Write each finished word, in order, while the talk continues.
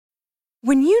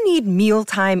When you need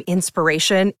mealtime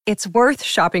inspiration, it's worth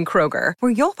shopping Kroger,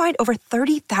 where you'll find over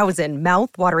 30,000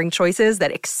 mouth-watering choices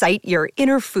that excite your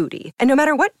inner foodie. And no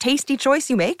matter what tasty choice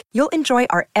you make, you'll enjoy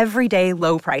our everyday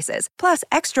low prices, plus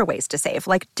extra ways to save,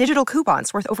 like digital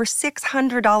coupons worth over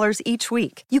 $600 each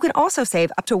week. You can also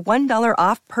save up to $1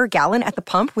 off per gallon at the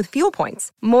pump with fuel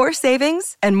points. More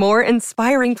savings and more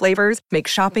inspiring flavors make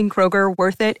shopping Kroger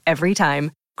worth it every time.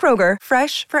 Kroger,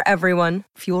 fresh for everyone.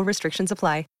 Fuel restrictions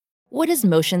apply. What does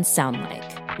motion sound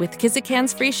like? With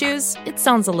Kizikans free shoes, it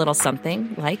sounds a little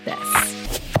something like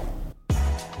this.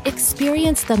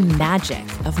 Experience the magic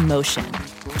of motion.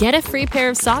 Get a free pair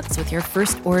of socks with your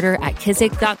first order at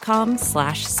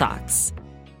kizik.com/socks.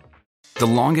 The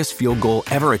longest field goal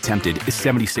ever attempted is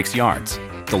 76 yards.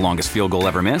 The longest field goal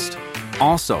ever missed?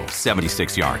 Also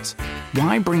 76 yards.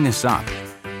 Why bring this up?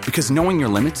 Because knowing your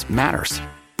limits matters,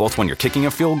 both when you're kicking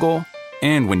a field goal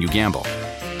and when you gamble.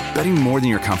 Betting more than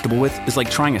you're comfortable with is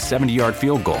like trying a 70-yard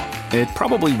field goal. It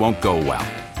probably won't go well.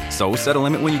 So set a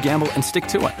limit when you gamble and stick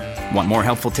to it. Want more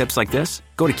helpful tips like this?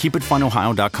 Go to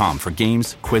keepitfunohio.com for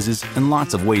games, quizzes, and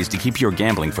lots of ways to keep your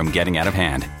gambling from getting out of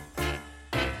hand.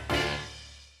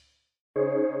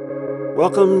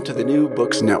 Welcome to the New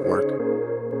Books Network.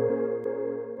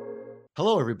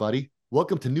 Hello, everybody.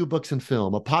 Welcome to New Books and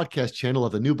Film, a podcast channel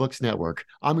of the New Books Network.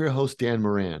 I'm your host, Dan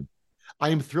Moran. I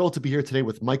am thrilled to be here today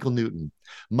with Michael Newton.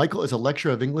 Michael is a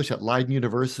lecturer of English at Leiden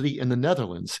University in the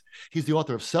Netherlands. He's the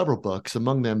author of several books,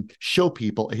 among them Show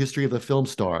People, A History of the Film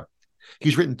Star.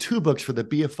 He's written 2 books for the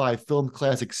BFI Film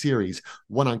Classic series,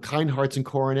 one on Kind Hearts and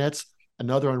Coronets,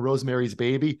 another on Rosemary's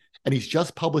Baby, and he's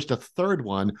just published a 3rd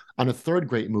one on a 3rd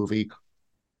great movie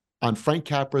on Frank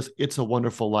Capra's It's a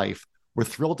Wonderful Life. We're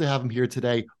thrilled to have him here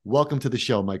today. Welcome to the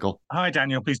show, Michael. Hi,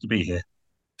 Daniel. Pleased to be here.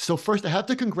 So first, I have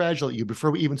to congratulate you before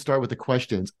we even start with the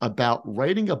questions about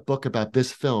writing a book about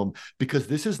this film, because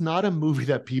this is not a movie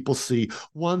that people see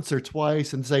once or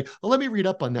twice and say, well, let me read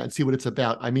up on that and see what it's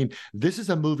about. I mean, this is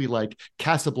a movie like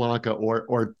Casablanca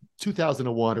or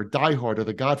 2001 or Die Hard or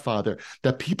The Godfather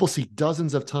that people see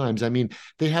dozens of times. I mean,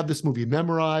 they have this movie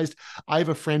memorized. I have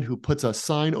a friend who puts a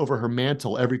sign over her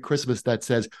mantle every Christmas that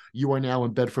says, "You are now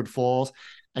in Bedford Falls."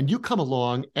 And you come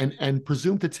along and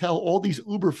presume to tell all these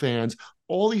Uber fans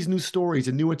all these new stories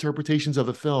and new interpretations of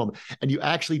the film, and you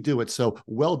actually do it. So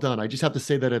well done. I just have to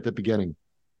say that at the beginning.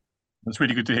 That's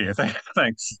really good to hear.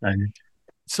 Thanks.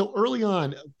 So early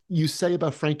on, you say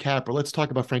about Frank Capra, let's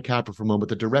talk about Frank Capra for a moment,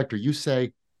 the director. You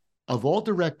say, of all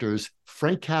directors,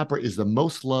 Frank Capra is the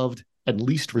most loved and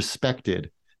least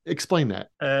respected. Explain that.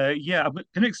 Yeah, I'm going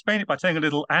to explain it by telling a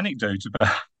little anecdote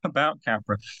about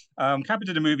Capra. Capra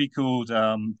did a movie called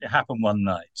It Happened One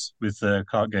Night with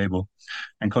Clark Gable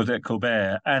and Claudette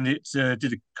Colbert, and it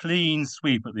did a clean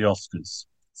sweep at the Oscars.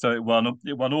 So it won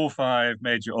all 5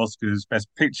 major Oscars: Best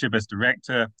Picture, Best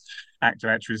Director, Actor,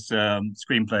 Actress,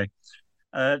 Screenplay.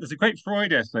 There's a great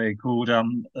Freud essay called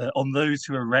On Those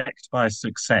Who Are Wrecked by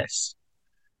Success.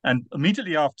 And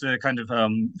immediately after kind of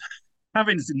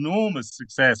having this enormous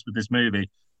success with this movie,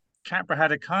 Capra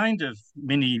had a kind of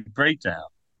mini breakdown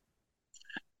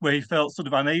where he felt sort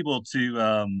of unable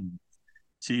to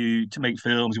make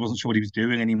films. He wasn't sure what he was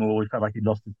doing anymore. He felt like he'd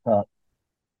lost his touch.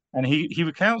 And he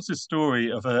recounts the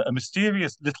story of a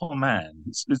mysterious little man.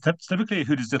 It's never clear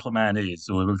who this little man is,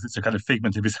 or if it's a kind of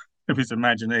figment of his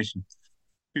imagination,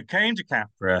 who came to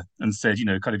Capra and said, you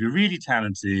know, kind of, you're really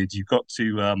talented. You've got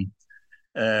to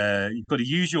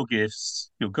use your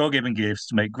gifts, your God-given gifts,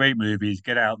 to make great movies.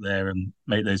 Get out there and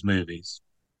make those movies.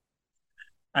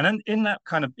 And then in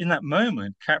that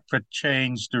moment, Capra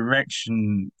changed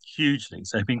direction hugely.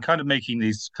 So he'd been kind of making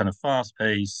these kind of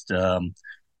fast-paced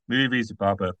movies with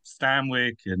Barbara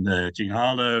Stanwyck and Jean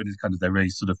Harlow, and they're really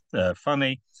sort of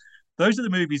funny. Those are the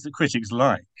movies that critics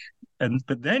like.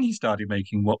 But then he started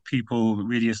making what people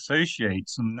really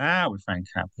associate now with Frank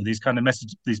Capra, these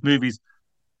movies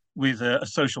with a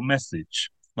social message,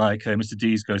 like Mr.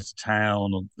 Deeds Goes to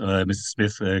Town, or Mr.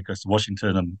 Smith Goes to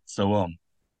Washington, and so on.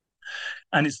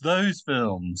 And it's those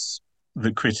films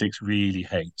that critics really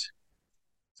hate.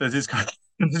 So there's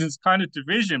this kind of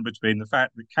division between the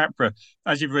fact that Capra,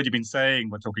 as you've already been saying,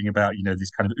 we're talking about, you know,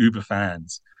 these kind of Uber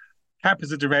fans.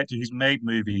 Capra's a director who's made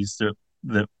movies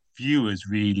that viewers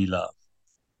really love.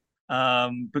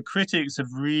 But critics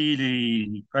have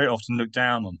really very often looked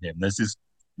down on him. There's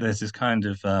this kind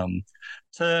of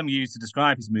term used to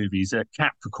describe his movies,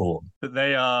 Capricorn, that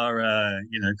they are,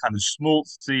 kind of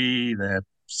schmaltzy, they're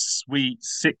sweet,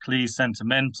 sickly,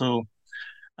 sentimental.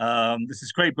 There's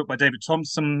this great book by David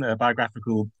Thompson, a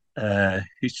biographical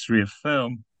history of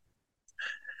film.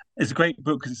 It's a great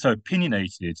book because it's so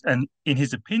opinionated. And in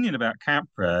his opinion about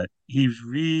Capra, he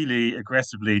really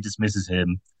aggressively dismisses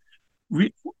him,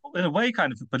 re in a way,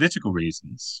 kind of for political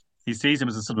reasons. He sees him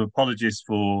as a sort of apologist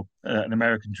for an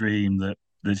American dream that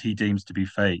he deems to be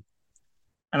fake.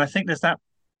 And I think there's that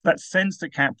sense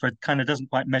that Capra kind of doesn't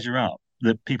quite measure up.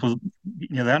 That people,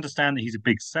 they understand that he's a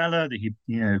big seller, that he,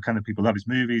 kind of people love his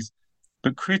movies,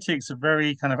 but critics are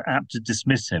very kind of apt to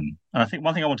dismiss him. And I think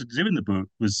one thing I wanted to do in the book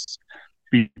was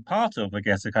be part of, I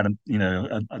guess, a kind of,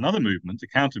 another movement, a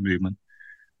counter movement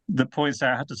that points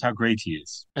out just how great he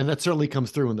is. And that certainly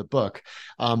comes through in the book.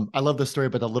 I love the story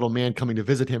about the little man coming to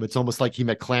visit him. It's almost like he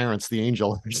met Clarence the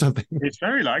angel or something. It's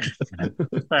very like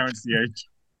Clarence the angel.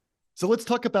 So let's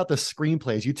talk about the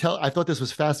screenplays. I thought this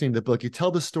was fascinating, the book. You tell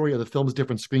the story of the film's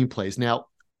different screenplays. Now,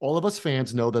 all of us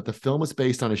fans know that the film is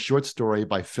based on a short story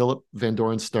by Philip Van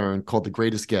Doren Stern called The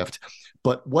Greatest Gift.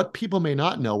 But what people may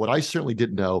not know, what I certainly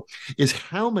didn't know, is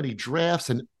how many drafts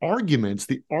and the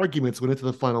arguments went into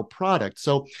the final product.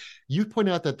 So you point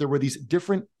out that there were these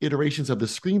different iterations of the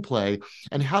screenplay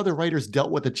and how the writers dealt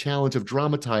with the challenge of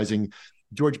dramatizing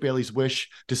George Bailey's wish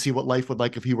to see what life would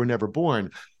like if he were never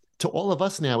born. To all of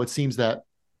us now, it seems that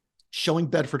showing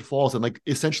Bedford Falls and like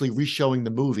essentially re-showing the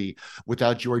movie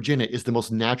without George in it is the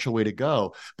most natural way to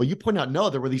go. But you point out, no,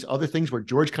 there were these other things where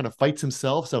George kind of fights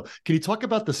himself. So can you talk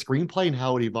about the screenplay and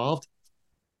how it evolved?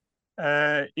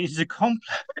 It's a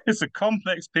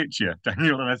complex picture,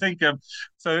 Daniel. And I think,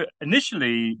 so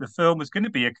initially the film was going to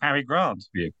be a Cary Grant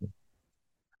vehicle.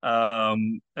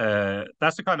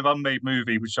 That's the kind of unmade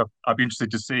movie which I'd be interested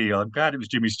to see. I'm glad it was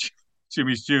Jimmy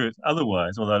Stewart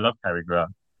otherwise, although I love Cary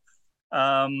Grant.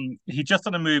 He just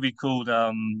done a movie called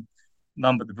None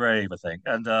But the Brave, I think,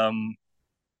 and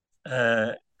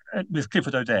with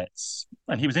Clifford Odets,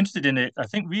 and he was interested in it, I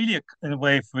think, really in a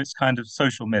way for its kind of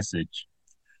social message.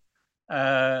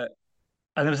 And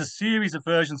there was a series of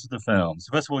versions of the film.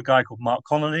 So first of all, a guy called Mark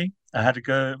Connolly had to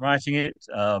go writing it.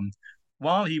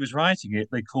 While he was writing it,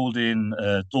 they called in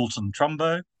Dalton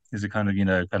Trumbo, who's a kind of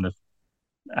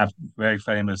very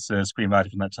famous screenwriter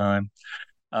from that time.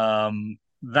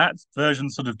 That version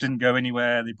sort of didn't go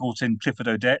anywhere. They brought in Clifford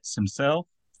Odets himself.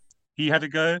 He had to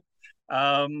go.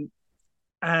 And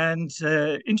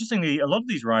interestingly, a lot of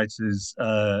these writers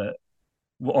were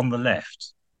on the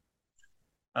left.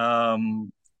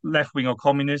 Left-wing or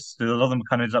communists. A lot of them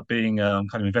kind of ended up being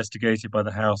kind of investigated by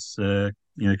the House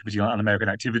Committee on Un-American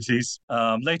Activities.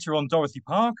 Later on, Dorothy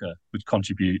Parker would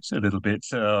contribute a little bit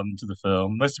to the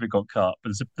film. Most of it got cut,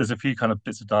 but there's a few kind of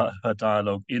bits of her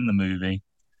dialogue in the movie.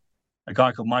 A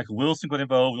guy called Michael Wilson got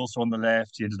involved, also on the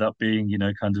left. He ended up being,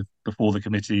 kind of before the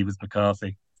committee with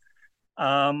McCarthy.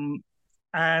 And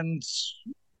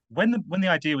when the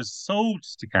idea was sold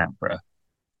to Capra,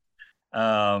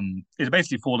 it had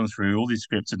basically fallen through. All these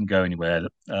scripts didn't go anywhere.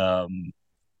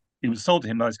 It was sold to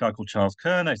him by this guy called Charles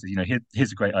Kerner. He said,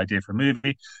 here's a great idea for a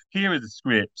movie. Here are the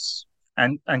scripts.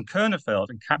 And Kerner felt,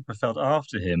 and Capra felt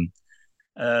after him,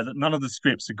 that none of the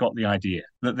scripts had got the idea.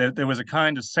 That there was a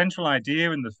kind of central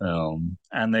idea in the film,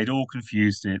 and they'd all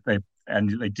confused it. They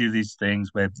do these things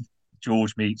where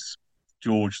George meets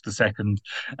George II.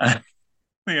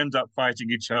 They end up fighting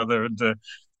each other, and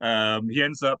he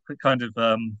ends up kind of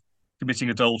committing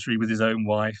adultery with his own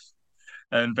wife,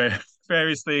 and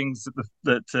various things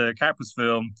that Capra's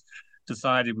film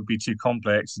decided would be too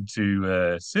complex and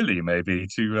too silly, maybe,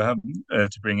 to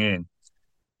bring in.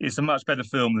 It's a much better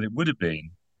film than it would have been.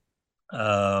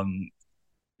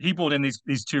 He brought in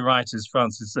these two writers,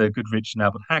 Francis Goodrich and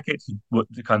Albert Hackett,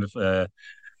 the kind of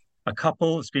a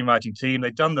couple, a screenwriting team.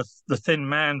 They'd done the Thin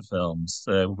Man films,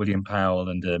 William Powell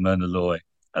and Myrna Loy,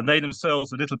 and they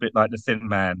themselves a little bit like the Thin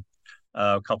Man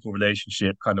couple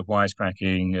relationship, kind of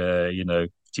wisecracking,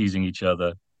 teasing each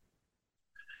other.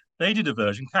 They did a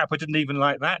version. Capra didn't even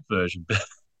like that version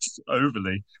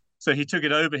overly, so he took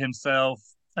it over himself.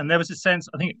 And there was a sense,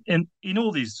 I think, in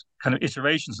all these kind of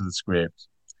iterations of the script,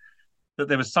 that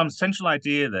there was some central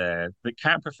idea there that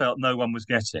Capra felt no one was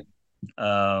getting.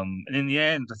 And in the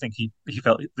end, I think he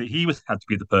felt that he had to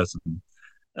be the person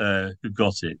who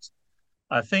got it.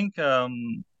 I think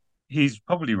he's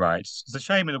probably right. It's a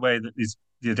shame in a way that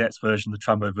the Odets version, the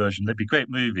Trumbo version, they'd be great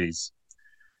movies,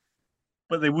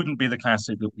 but they wouldn't be the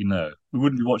classic that we know. We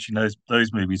wouldn't be watching those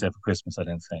movies every Christmas, I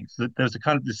don't think. So there's a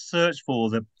kind of this search for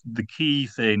the key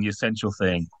thing, the essential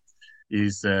thing,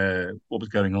 is what was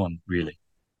going on, really.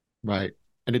 Right.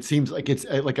 And it seems like it's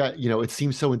like, it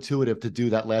seems so intuitive to do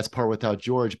that last part without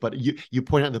George. But you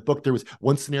point out in the book, there was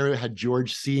one scenario had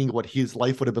George seeing what his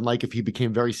life would have been like if he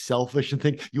became very selfish and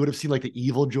think you would have seen like the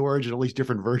evil George and all these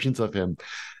different versions of him.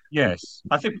 Yes,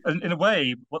 I think in a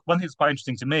way, one thing that's quite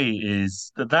interesting to me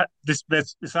is this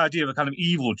idea of a kind of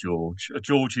evil George, a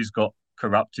George who's got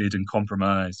corrupted and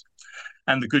compromised,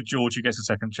 and the good George who gets a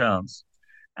second chance,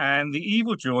 and the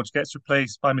evil George gets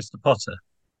replaced by Mr. Potter.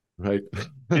 Right.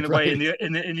 In a way, in Right.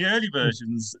 the early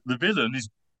versions, the villain is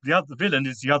the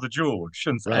other George,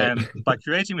 Right. and by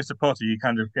creating Mr. Potter, you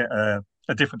kind of get a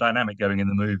different dynamic going in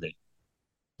the movie.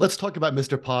 Let's talk about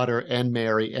Mr. Potter and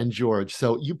Mary and George.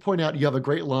 So you point out, you have a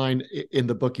great line in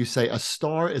the book. You say a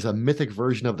star is a mythic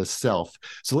version of the self.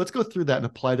 So let's go through that and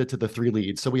apply that to the three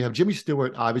leads. So we have Jimmy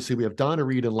Stewart, obviously we have Donna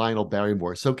Reed and Lionel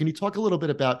Barrymore. So can you talk a little bit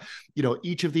about,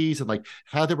 each of these and like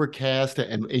how they were cast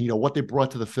and what they brought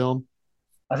to the film?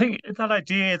 I think that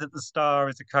idea that the star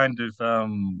is a kind of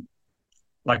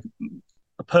like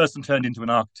a person turned into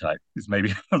an archetype is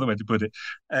maybe another way to put it.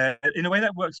 In a way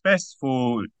that works best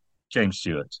for James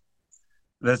Stewart.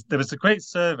 There was a great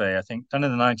survey, I think, done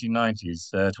in the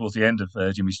 1990s, towards the end of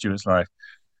Jimmy Stewart's life,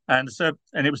 and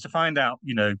it was to find out,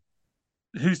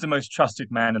 who's the most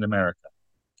trusted man in America,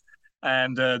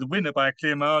 and the winner by a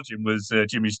clear margin was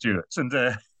Jimmy Stewart, and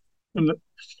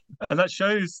and that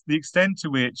shows the extent to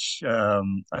which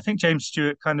I think James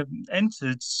Stewart kind of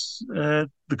entered the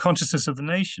consciousness of the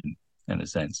nation in a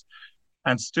sense,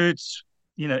 and stood,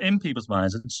 in people's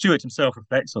minds. And Stewart himself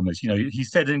reflects on this. He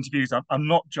said in interviews, I'm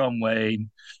not John Wayne,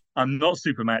 I'm not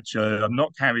super macho, I'm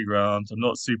not Cary Grant, I'm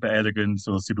not super elegant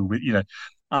or super,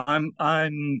 I'm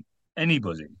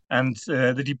anybody. And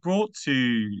that he brought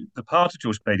to the part of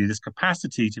George Bailey this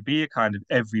capacity to be a kind of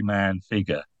everyman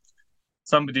figure,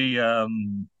 somebody,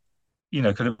 kind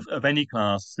of any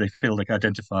class they feel they can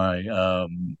identify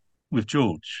with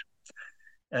George.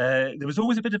 There was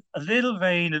always a little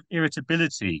vein of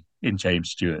irritability in James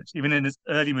Stewart. Even in his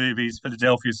early movies,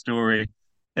 Philadelphia Story,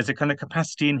 there's a kind of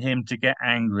capacity in him to get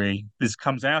angry. This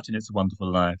comes out in It's a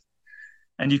Wonderful Life.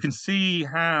 And you can see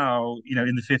how,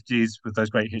 in the 50s with those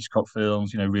great Hitchcock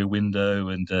films, Rear Window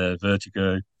and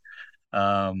Vertigo,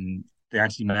 the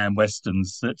anti-man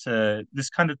westerns, that this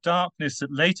kind of darkness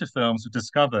that later films would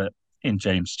discover in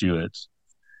James Stewart.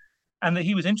 And that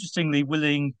he was interestingly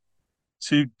willing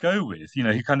to go with. He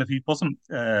wasn't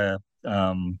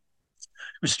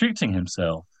restricting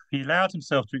himself. He allowed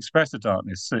himself to express the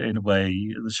darkness in a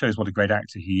way that shows what a great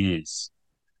actor he is.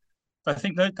 I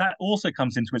think that also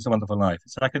comes into It's a Wonderful Life.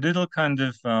 It's like a little kind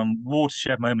of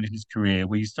watershed moment in his career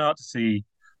where you start to see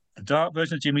the dark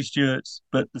version of Jimmy Stewart,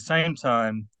 but at the same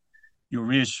time, you're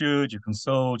reassured, you're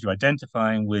consoled, you're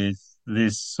identifying with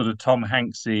this sort of Tom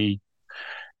Hanksy,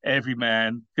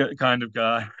 everyman kind of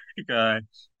guy.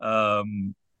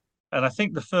 And I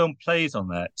think the film plays on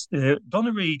that.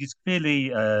 Donna Reed is clearly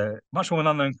much more an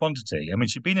unknown quantity. I mean,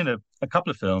 she'd been in a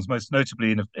couple of films, most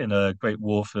notably in a great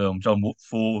war film, John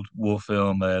Ford war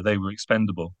film, They Were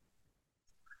Expendable.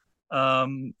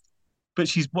 But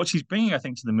what she's bringing, I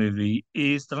think, to the movie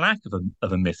is the lack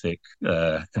of a mythic,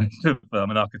 an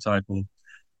archetypal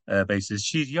basis.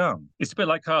 She's young. It's a bit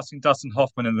like casting Dustin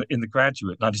Hoffman in the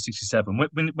Graduate,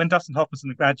 1967. When Dustin Hoffman's in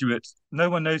The Graduate, no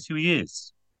one knows who he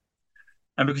is.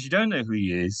 And because you don't know who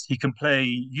he is, he can play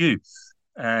youth,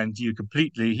 and he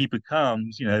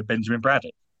becomes, Benjamin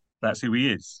Braddock. That's who he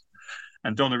is.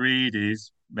 And Donna Reed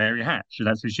is Mary Hatch, and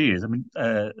that's who she is. I mean,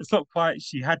 it's not quite,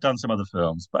 she had done some other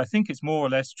films, but I think it's more or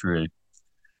less true.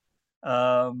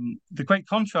 The great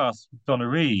contrast with Donna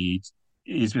Reed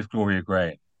is with Gloria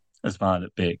Grahame as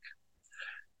Violet Bick.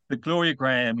 But Gloria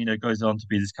Grahame, goes on to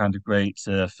be this kind of great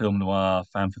film noir,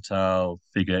 femme fatale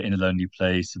figure in A Lonely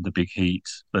Place and The Big Heat,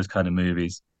 those kind of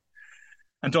movies.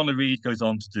 And Donna Reed goes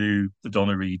on to do The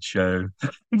Donna Reed Show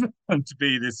and to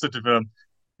be this sort of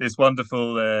this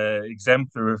wonderful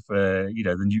exemplar of, the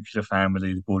nuclear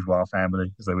family, the bourgeois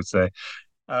family, as they would say.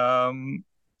 Her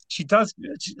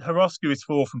Oscar is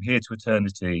for From Here to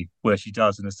Eternity, where she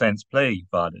does, in a sense, play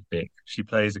Violet Bick. She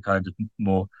plays a kind of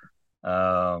more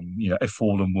a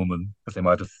fallen woman, as they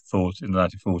might have thought in the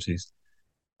 1940s.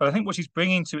 But I think what she's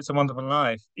bringing to It's a Wonderful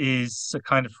Life is a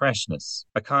kind of freshness,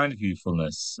 a kind of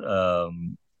youthfulness,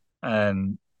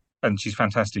 and she's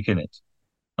fantastic in it,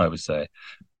 I would say.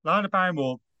 Lionel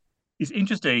Barrymore is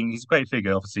interesting. He's a great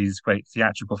figure, obviously. He's a great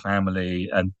theatrical family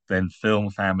and then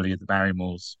film family of the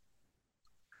Barrymores.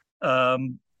 But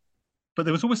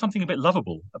there was always something a bit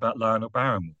lovable about Lionel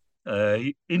Barrymore.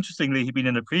 Interestingly, he'd been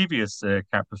in a previous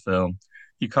Capra film,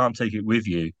 You Can't Take It With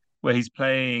You, where he's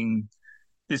playing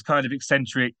this kind of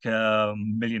eccentric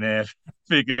millionaire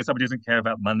figure, somebody who doesn't care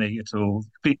about money at all.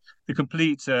 The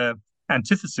complete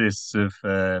antithesis of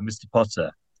Mr.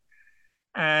 Potter.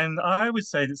 And I would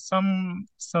say that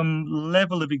some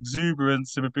level of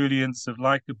exuberance, of ebullience, of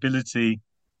likability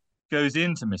goes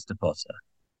into Mr. Potter.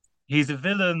 he's a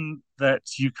villain that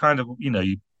you kind of,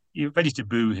 you're ready to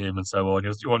boo him and so on.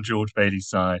 You're on George Bailey's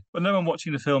side, but no one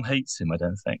watching the film hates him, I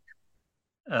don't think.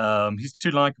 He's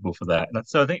too likable for that. And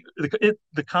so I think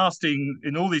the casting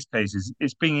in all these cases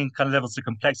is bringing kind of levels of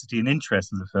complexity and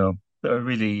interest in the film that are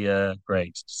really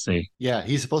great to see. Yeah,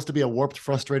 he's supposed to be a warped,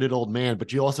 frustrated old man,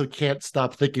 but you also can't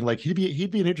stop thinking like he'd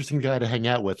be an interesting guy to hang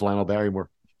out with, Lionel Barrymore.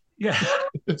 Yeah,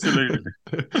 absolutely.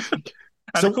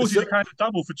 And of course, he's a kind of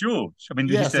double for George. I mean,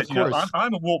 yes, he says,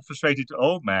 I'm a warped, frustrated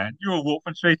old man. You're a warped,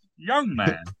 frustrated young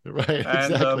man. Right,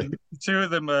 and, exactly. The two of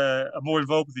them are more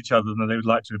involved with each other than they would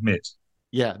like to admit.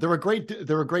 Yeah, they're a great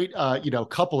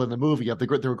couple in the movie.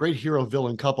 They're a great hero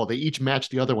villain couple. They each match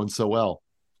the other one so well.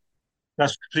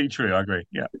 That's completely true. I agree.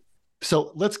 Yeah.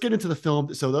 So let's get into the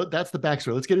film. So that's the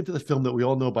backstory. Let's get into the film that we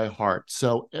all know by heart.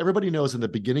 So everybody knows in the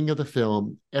beginning of the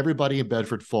film, everybody in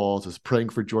Bedford Falls is praying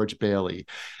for George Bailey.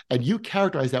 And you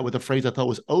characterize that with a phrase I thought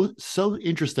was so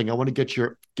interesting. I want to get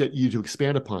you to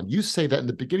expand upon. You say that in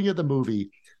the beginning of the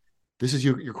movie, this is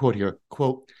your quote here,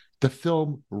 quote, "The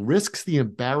film risks the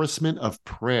embarrassment of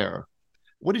prayer."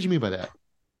 What did you mean by that?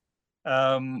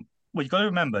 Well, you've got to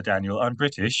remember, Daniel, I'm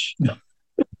British,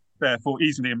 therefore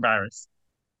easily embarrassed.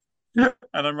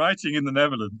 And I'm writing in the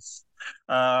Netherlands,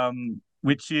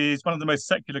 which is one of the most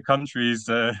secular countries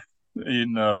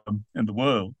in the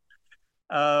world.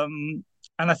 And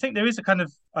I think there is a kind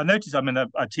of, I notice, I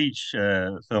teach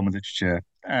film and literature,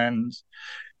 and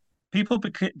people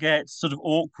get sort of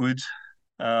awkward,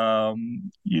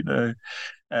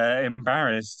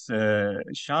 embarrassed,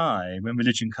 shy when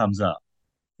religion comes up.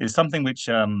 It's something which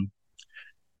they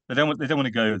don't want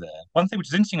to go there. One thing which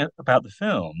is interesting about the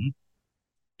film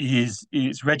is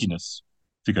its readiness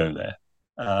to go there.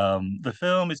 The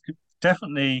film is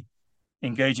definitely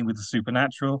engaging with the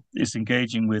supernatural. It's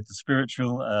engaging with the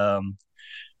spiritual.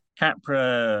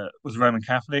 Capra was Roman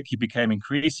Catholic. He became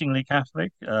increasingly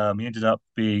Catholic. He ended up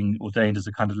being ordained as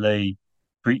a kind of lay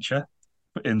preacher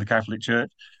in the Catholic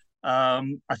Church. I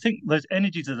think those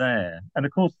energies are there. And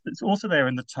of course, it's also there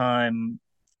in the time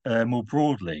more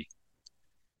broadly.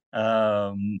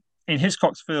 In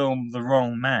Hitchcock's film, The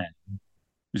Wrong Man,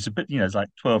 it's a bit, it's like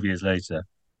 12 years later.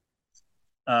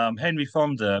 Henry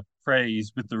Fonda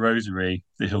prays with the rosary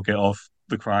that he'll get off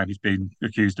the crime he's been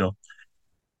accused of.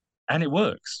 And it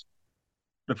works.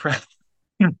 The prayer,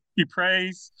 he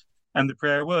prays and the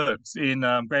prayer works. In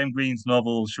Graham Greene's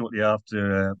novel, shortly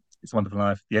after It's a Wonderful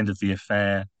Life, The End of the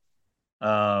Affair,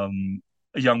 a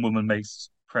young woman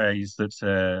prays that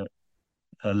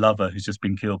her lover, who's just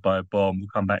been killed by a bomb, will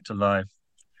come back to life.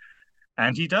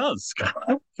 And he does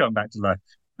come back to life.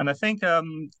 And I think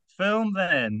film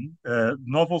then,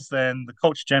 novels then, the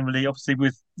culture generally, obviously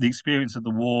with the experience of the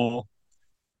war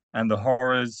and the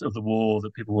horrors of the war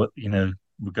that people were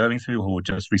going through or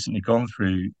just recently gone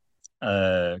through,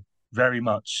 very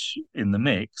much in the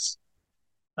mix.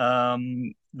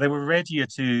 They were readier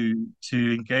to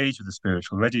engage with the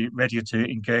spiritual, readier to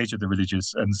engage with the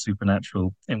religious and the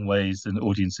supernatural in ways than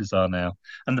audiences are now.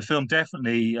 And the film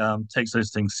definitely takes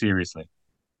those things seriously.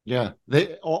 Yeah,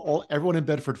 everyone in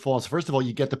Bedford Falls. First of all,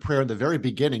 you get the prayer in the very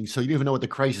beginning, so you don't even know what the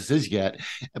crisis is yet.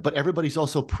 But everybody's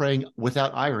also praying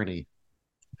without irony.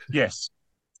 Yes,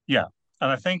 yeah,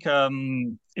 and I think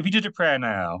if you did a prayer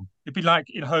now, it'd be like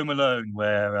in Home Alone,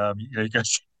 where you go to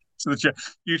the church.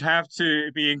 You'd have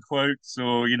to be in quotes,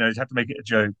 or you'd have to make it a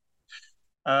joke.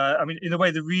 In a way,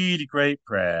 the really great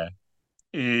prayer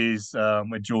is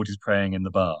when George is praying in the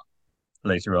bar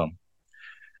later on,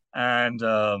 and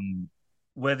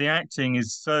where the acting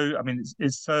is so,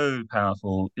 it's so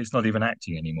powerful. It's not even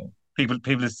acting anymore. People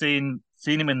have seen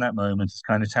him in that moment as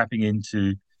kind of tapping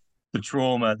into the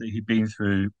trauma that he'd been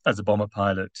through as a bomber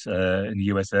pilot in the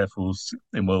US Air Force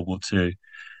in World War II.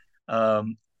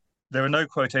 There are no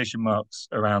quotation marks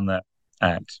around that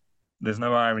act. There's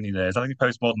no irony there. There's nothing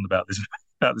postmodern about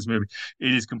this movie.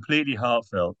 It is completely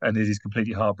heartfelt and it is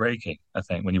completely heartbreaking, I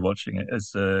think, when you're watching it.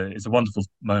 It's a wonderful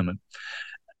moment.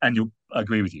 And I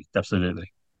agree with you,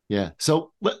 absolutely. Yeah.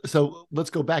 So let's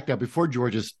go back now. Before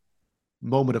George's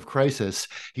moment of crisis,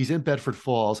 he's in Bedford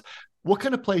Falls. What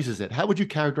kind of place is it? How would you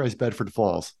characterize Bedford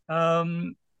Falls? I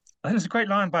think there's a great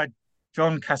line by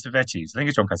John Cassavetes. I think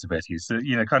it's John Cassavetes.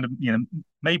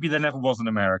 Maybe there never was an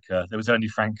America. There was only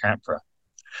Frank Capra.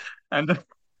 And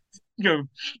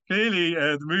clearly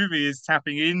the movie is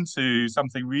tapping into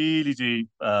something really deep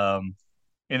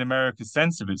in America's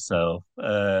sense of itself,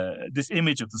 this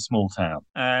image of the small town,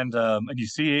 and you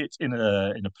see it in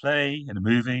a play, in a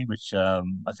movie, which I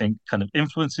think kind of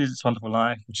influences It's Wonderful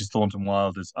Life, which is Thornton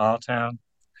Wilder's Our Town,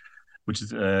 which is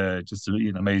just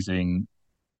an amazing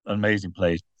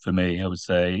play for me. I would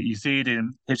say you see it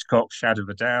in Hitchcock's Shadow of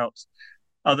a Doubt,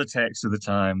 other texts of the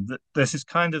time, that there's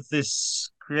this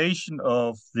creation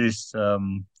of this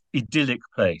idyllic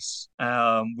place,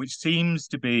 which seems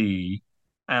to be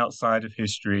outside of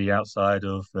history, outside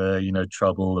of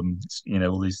trouble and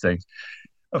all these things.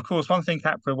 Of course, one thing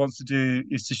Capra wants to do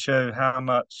is to show how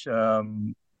much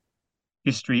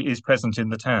history is present in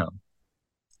the town.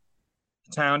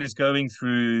 The town is going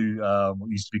through what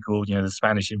used to be called, the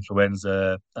Spanish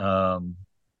influenza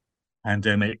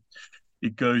pandemic.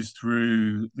 It goes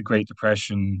through the Great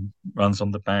Depression, runs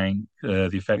on the bank, the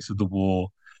effects of the war.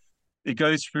 It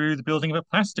goes through the building of a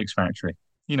plastics factory.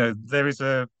 There is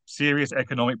a serious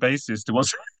economic basis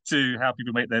to how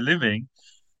people make their living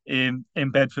in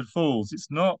Bedford Falls.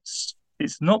 It's not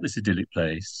this idyllic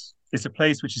place. It's a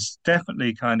place which is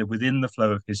definitely kind of within the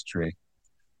flow of history.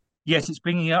 Yet it's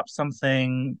bringing up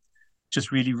something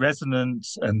just really resonant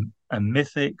and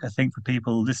mythic, I think, for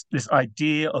people, this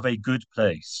idea of a good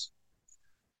place.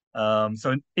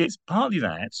 So it's partly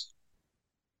that.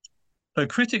 The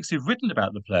critics who've written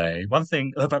about the play,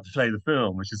 the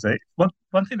film, which is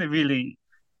one thing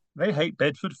they hate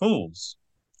Bedford Falls.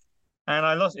 And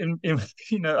I lost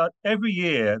every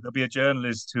year there'll be a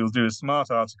journalist who'll do a smart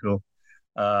article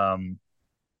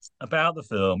about the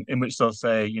film in which they'll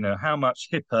say, how much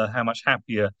hipper, how much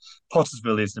happier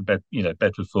Pottersville is than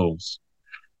Bedford Falls.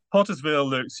 Pottersville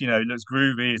looks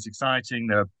groovy, it's exciting.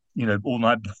 There are all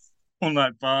night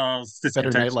bars, better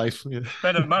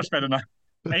nightlife, much better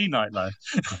nightlife,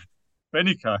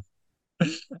 any kind.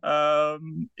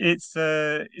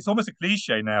 It's almost a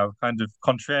cliche now, kind of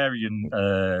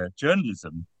contrarian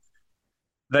journalism,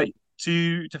 that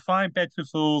to define Bedford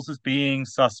Falls as being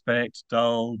suspect,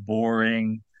 dull,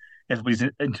 boring, everybody's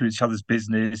into each other's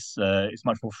business. It's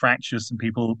much more fractious than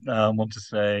people want to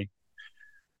say.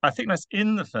 I think that's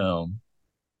in the film.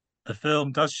 The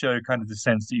film does show kind of the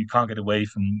sense that you can't get away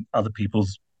from other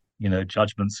people's,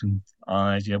 judgments and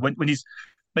eyes. When he's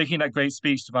making that great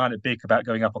speech to Violet Bick about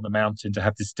going up on the mountain to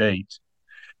have this date,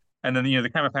 and then the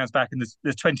camera pans back and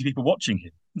there's 20 people watching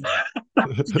him.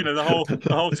 The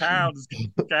whole town is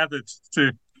gathered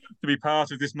to be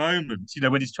part of this moment.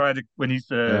 When he's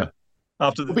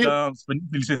after the dance, when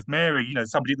he's with Mary,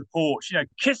 somebody at the porch,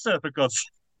 kiss her for God's.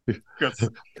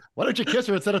 Why don't you kiss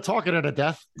her instead of talking her to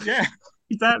death? Yeah,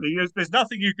 exactly. There's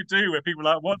nothing you could do where people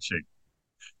aren't watching,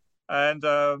 and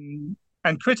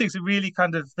critics are really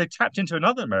they tapped into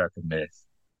another American myth,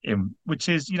 which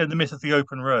is the myth of the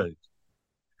open road,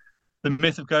 the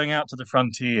myth of going out to the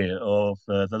frontier, of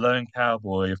the lone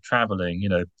cowboy, of traveling.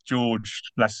 George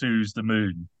lassoes the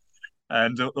moon,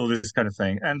 and all this kind of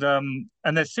thing, and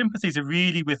their sympathies are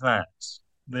really with that.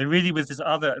 They're really with this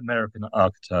other American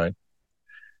archetype.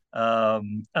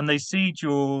 And they see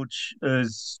George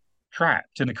as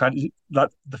trapped in a kind of, like,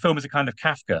 the film is a kind of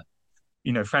Kafka.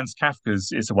 Franz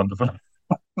Kafka's It's a Wonderful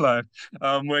Life,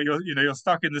 where you're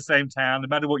stuck in the same town. No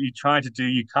matter what you try to do,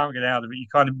 you can't get out of it. You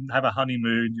can't even have a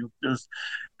honeymoon. You're just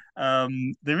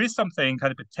there is something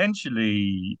kind of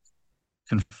potentially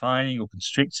confining or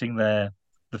constricting there.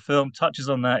 The film touches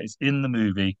on that. It's in the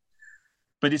movie,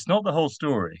 but it's not the whole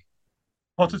story.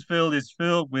 Pottersville is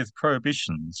filled with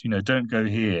prohibitions. Don't go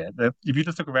here. If you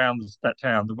just look around that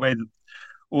town, the way that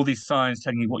all these signs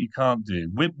telling you what you can't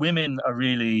do. Women are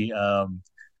really,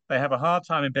 they have a hard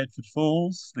time in Bedford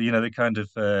Falls. They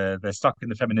they're stuck in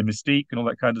the feminine mystique and all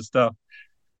that kind of stuff.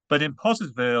 But in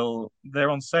Pottersville, they're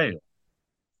on sale.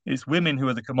 It's women who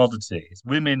are the commodity. It's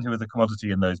women who are the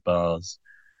commodity in those bars.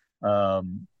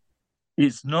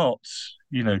 It's not,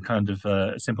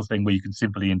 a simple thing where you can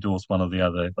simply endorse one or the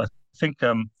other. I think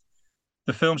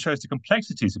the film shows the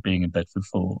complexities of being in Bedford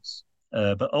Falls,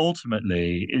 but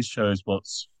ultimately it shows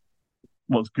what's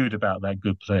good about that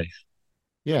good place.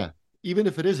 Yeah. Even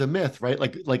if it is a myth, right?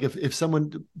 Like if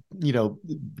someone,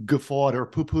 guffawed or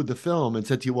poo-pooed the film and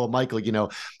said to you, well, Michael,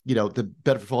 the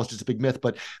Bedford Falls is just a big myth,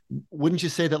 but wouldn't you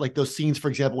say that, like, those scenes, for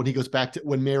example, when he goes back to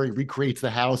when Mary recreates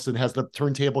the house and has the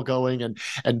turntable going and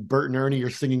Bert and Ernie are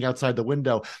singing outside the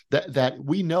window, that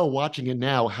we know watching it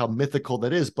now how mythical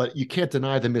that is, but you can't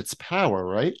deny the myth's power,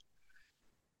 right?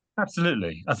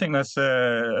 Absolutely. I think that's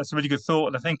a really good thought.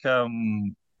 And I think,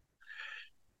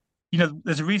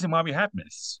 there's a reason why we have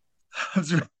myths.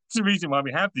 There's a reason why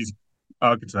we have these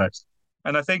archetypes,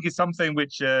 and I think it's something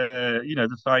which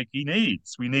the psyche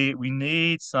needs. We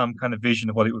need some kind of vision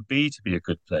of what it would be to be a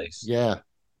good place. Yeah,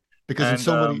 because in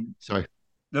so many. Sorry.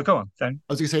 No, go on, Dan.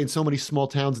 I was going to say, in so many small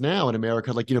towns now in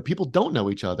America, people don't know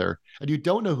each other, and you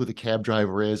don't know who the cab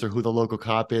driver is or who the local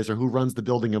cop is or who runs the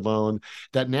building alone.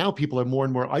 That now people are more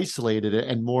and more isolated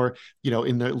and more,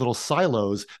 in their little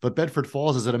silos. But Bedford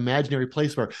Falls is an imaginary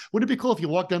place where, wouldn't it be cool if you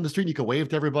walked down the street and you could wave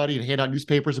to everybody and hand out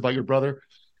newspapers about your brother?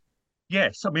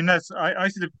 Yes, I mean I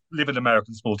used to live in an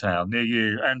American small town near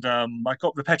you, and I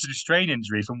got repetitive strain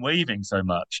injury from waving so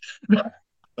much. Where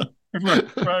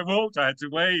I walked, I had to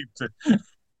wave to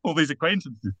all these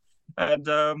acquaintances, and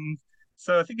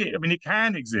so I think I mean it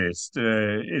can exist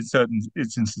in certain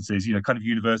instances. Kind of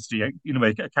university,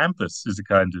 a campus is a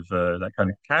kind of that kind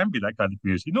of can be that kind of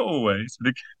community. Not always,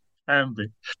 but it can be.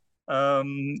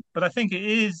 But I think it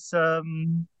is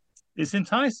it's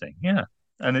enticing, yeah,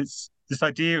 and it's this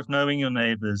idea of knowing your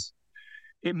neighbors.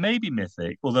 It may be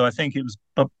mythic, although I think it was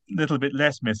a little bit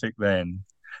less mythic then.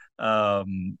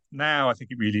 Now I think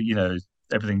it really,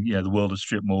 everything, the world of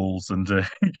strip malls and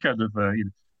kind of,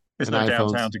 there's And no iPhones.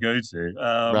 downtown to go to.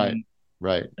 Right.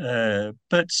 Right.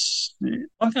 But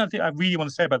one thing I really want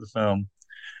to say about the film,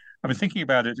 I've been thinking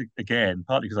about it again,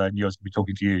 partly because I knew I was going to be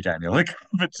talking to you, Daniel,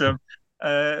 but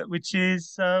which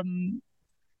is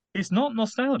it's not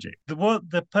nostalgic.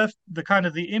 The kind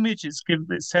of the image it's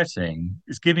setting,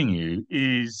 it's giving you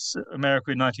is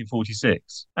America in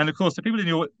 1946. And of course, the people in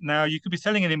your now, you could be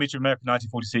selling an image of America in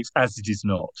 1946 as it is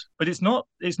not, but it's not.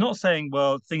 It's not saying,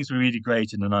 well, things were really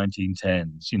great in the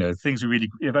 1910s. Things were really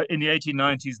in the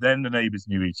 1890s. Then the neighbors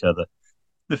knew each other.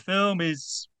 The film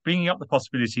is bringing up the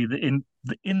possibility that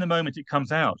in the moment it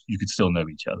comes out, you could still know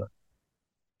each other.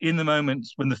 In the moment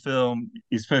when the film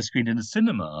is first screened in the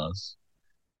cinemas,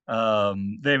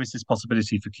 there is this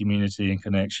possibility for community and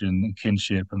connection and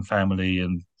kinship and family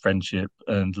and friendship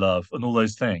and love and all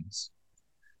those things.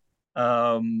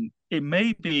 It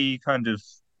may be kind of,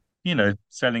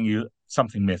 selling you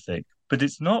something mythic, but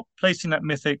it's not placing that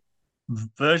mythic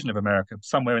version of America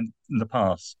somewhere in the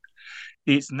past.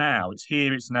 It's now, it's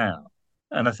here, it's now.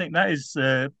 And I think that is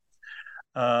a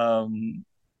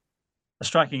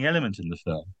striking element in the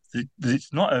film.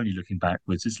 It's not only looking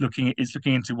backwards; it's looking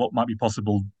into what might be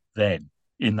possible then,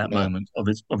 in that Yeah. moment of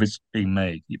its being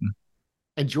made. Even.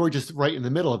 And George is right in the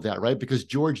middle of that, right? Because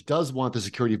George does want the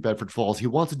security of Bedford Falls. He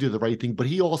wants to do the right thing, but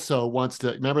he also wants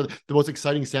to remember the most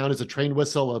exciting sound is a train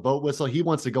whistle, a boat whistle. He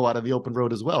wants to go out on the open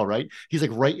road as well, right? He's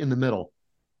like right in the middle.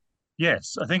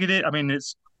 Yes, I think it is. I mean,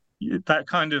 it's that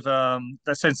kind of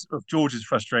that sense of George's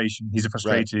frustration. He's a Right.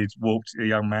 frustrated, warped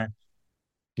young man.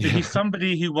 But Yeah. he's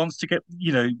somebody who wants to get.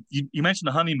 You mentioned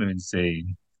the honeymoon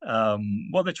scene.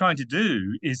 What they're trying to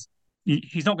do is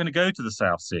he's not going to go to the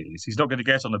South Seas. He's not going to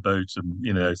get on a boat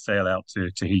and sail out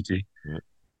to Tahiti.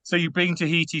 So you bring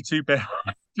Tahiti to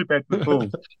to Bedford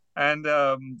Falls, and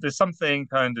there's something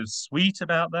kind of sweet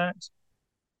about that.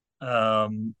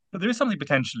 But there is something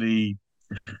potentially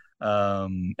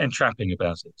entrapping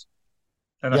about it,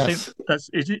 and I think Yes. that's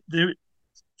it.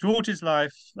 George's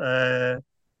life.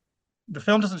 The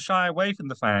film doesn't shy away from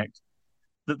the fact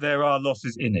that there are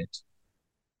losses in it,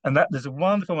 and that there's a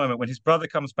wonderful moment when his brother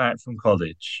comes back from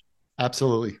college,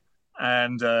 Absolutely.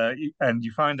 and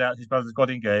you find out his brother's got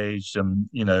engaged, and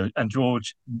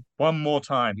George, one more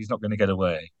time, he's not going to get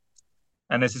away.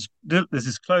 And there's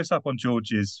this close up on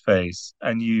George's face,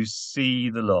 and you see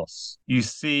the loss, you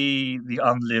see the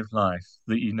unlived life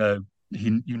that you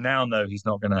now know he's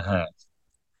not going to have.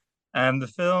 And the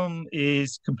film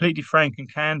is completely frank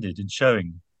and candid in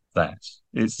showing that.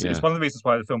 It's Yeah. one of the reasons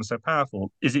why the film is so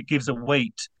powerful, is it gives a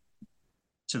weight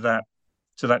to that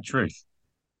truth.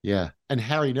 Yeah. And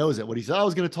Harry knows it. What he said, I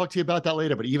was going to talk to you about that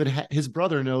later, but even his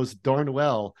brother knows darn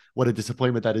well what a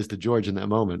disappointment that is to George in that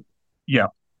moment. Yeah,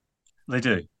 they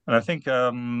do. And I think yeah,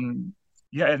 and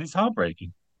it's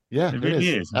heartbreaking. Yeah, It it really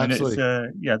is. is. I mean, it's Absolutely.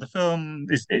 yeah, the film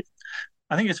is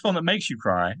I think it's a film that makes you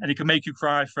cry, and it can make you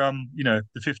cry from, the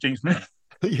 15th minute,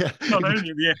 Yeah. not only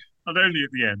at the end, not only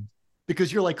at the end.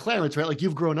 Because you're like Clarence, right? Like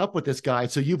you've grown up with this guy,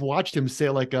 so you've watched him say,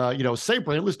 like, say,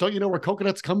 Brainless, don't you know where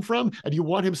coconuts come from? And you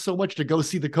want him so much to go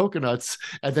see the coconuts,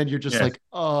 and then you're just Yes. like,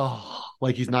 oh,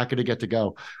 like he's not going to get to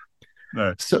go.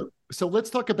 No. So let's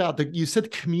talk about you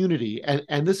said community,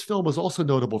 and this film was also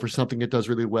notable for something it does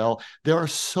really well. There are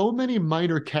so many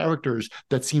minor characters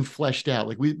that seem fleshed out.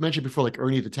 Like we mentioned before, like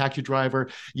Ernie the taxi driver,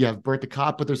 you have Bert the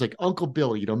cop, but there's like Uncle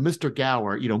Billy, Mr.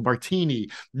 Gower, Martini,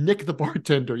 Nick the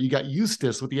bartender, you got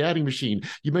Eustace with the adding machine.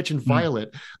 You mentioned Mm.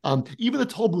 Violet, even the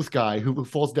toll booth guy who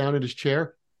falls down in his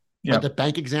chair. Yeah. The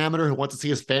bank examiner who wants to see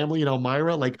his family,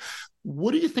 Myra. Like,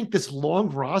 what do you think this long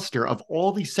roster of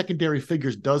all these secondary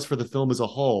figures does for the film as a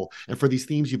whole and for these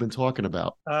themes you've been talking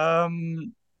about?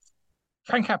 Frank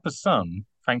Capra's son,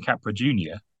 Frank Capra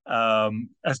Jr.,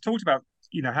 has talked about,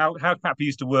 how Capra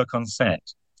used to work on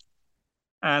set.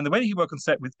 And the way he worked on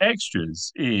set with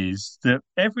extras is that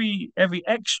every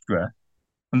extra,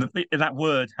 and that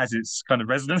word has its kind of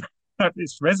resonance,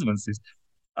 its resonances.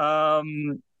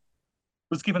 Um,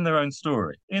 was given their own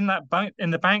story. In that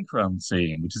in the bank run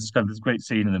scene, which is kind of this great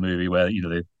scene in the movie where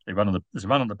they run on there's a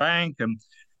run on the bank, and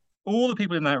all the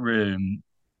people in that room,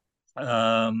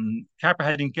 Capra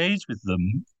had engaged with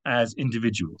them as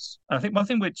individuals. And I think one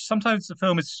thing which sometimes the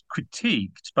film is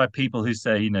critiqued by people who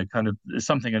say, kind of there's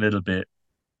something a little bit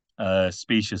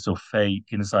specious or fake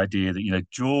in this idea that,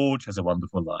 George has a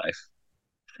wonderful life.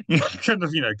 Kind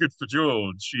of, good for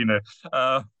George,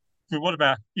 but what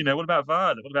about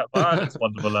Violet? What about Violet's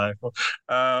wonderful life?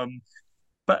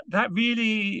 But that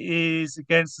really is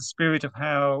against the spirit of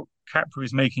how Capra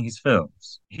is making his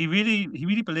films. He really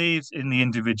believes in the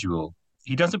individual.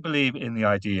 He doesn't believe in the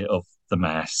idea of the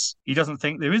mass. He doesn't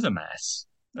think there is a mass.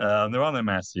 There are no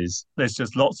masses. There's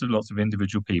just lots and lots of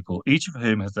individual people, each of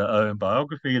whom has their own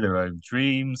biography, their own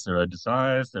dreams, their own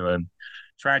desires, their own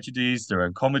tragedies, their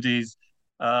own comedies.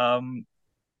 And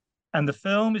the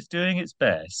film is doing its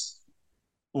best,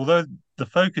 although the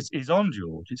focus is on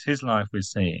George, it's his life we're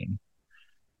seeing,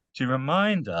 to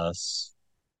remind us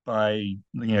by,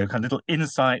 kind of little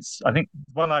insights. I think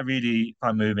one I really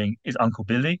find moving is Uncle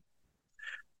Billy,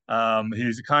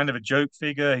 who's a kind of a joke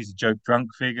figure. He's a joke drunk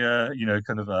figure,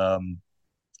 kind of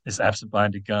this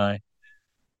absent-minded guy.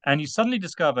 And you suddenly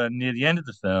discover near the end of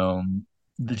the film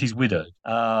that he's widowed,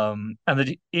 and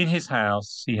that in his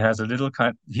house he has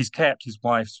he's kept his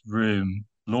wife's room,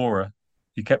 Laura.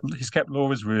 He's kept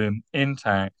Laura's room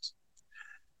intact,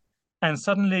 and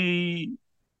suddenly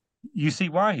you see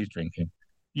why he's drinking.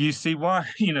 You see why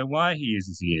why he is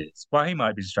as he is, why he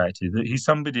might be distracted. That he's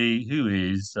somebody who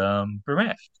is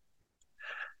bereft,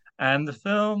 and the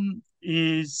film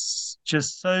is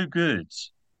just so good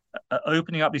at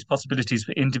opening up these possibilities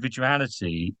for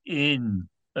individuality in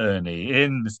Ernie,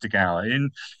 in Mr. Gower, in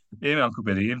Uncle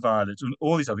Billy, in Violet, and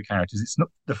all these other characters. It's not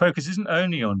the focus isn't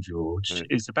only on George. Right.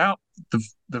 It's about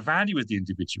the value of the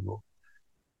individual.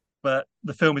 But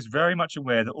the film is very much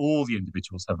aware that all the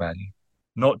individuals have value,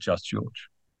 not just George.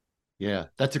 Yeah,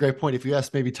 that's a great point. If you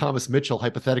asked maybe Thomas Mitchell,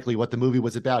 hypothetically, what the movie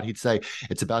was about, he'd say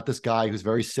it's about this guy who's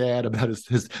very sad about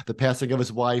the passing of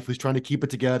his wife, who's trying to keep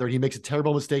it together. And he makes a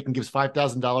terrible mistake and gives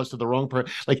 $5,000 to the wrong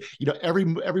person. Like,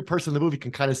 every person in the movie can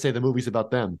kind of say the movie's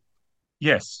about them.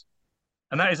 Yes.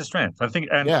 And that is a strength, I think,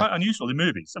 and quite unusual in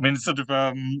movies. I mean, it's sort of,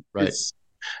 right.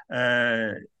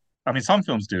 Some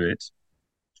films do it,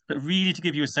 but really to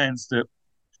give you a sense that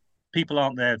people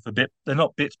aren't there they're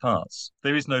not bit parts.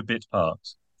 There is no bit part.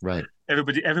 Right.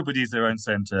 Everybody is their own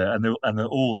center, and they're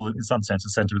all, in some sense, the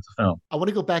center of the film. I want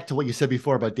to go back to what you said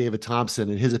before about David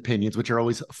Thompson and his opinions, which are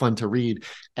always fun to read,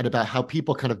 and about how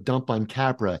people kind of dump on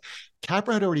Capra.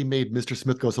 Capra had already made Mr.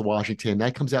 Smith Goes to Washington.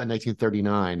 That comes out in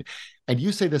 1939. And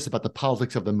you say this about the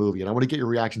politics of the movie, and I want to get your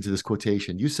reaction to this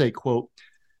quotation. You say, quote,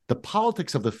 "The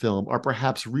politics of the film are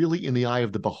perhaps really in the eye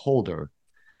of the beholder,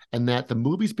 and that the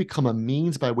movies become a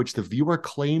means by which the viewer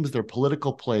claims their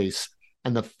political place,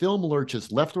 and the film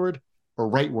lurches leftward or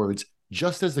rightwards,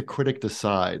 just as the critic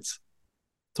decides."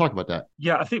 Talk about that.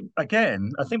 Yeah, I think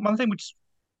one thing which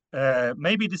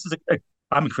maybe this is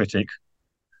I'm a critic,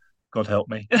 God help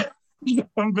me.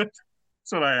 But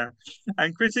that's what I am.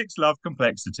 And critics love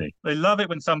complexity. They love it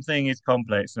when something is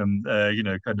complex and,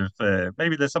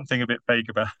 maybe there's something a bit fake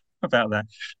about that.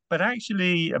 But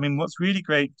actually, I mean, what's really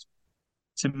great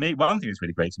to me, one thing that's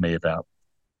really great to me about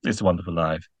It's a Wonderful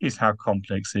Life is how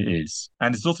complex it is.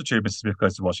 And it's also true of Mr. Smith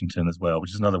Goes to Washington as well,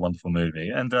 which is another wonderful movie.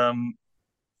 And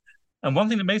one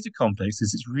thing that makes it complex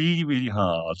is it's really, really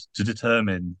hard to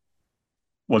determine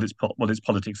what its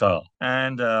politics are.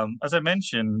 And as I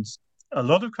mentioned, a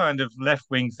lot of kind of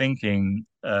left-wing thinking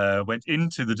went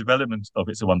into the development of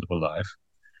It's a Wonderful Life.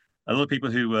 A lot of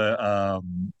people who were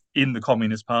in the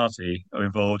Communist Party are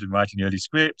involved in writing the early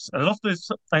scripts. And a lot of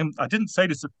those, I didn't say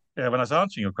this when I was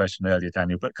answering your question earlier,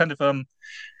 Daniel, but kind of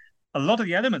a lot of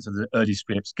the elements of the early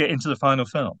scripts get into the final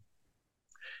film.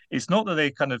 It's not that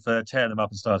they kind of tear them up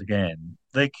and start again.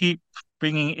 They keep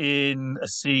bringing in a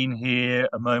scene here,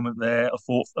 a moment there, a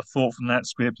thought from that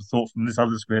script, a thought from this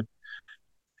other script.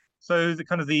 So the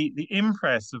kind of the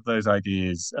impress of those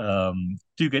ideas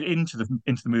do get into the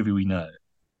movie we know.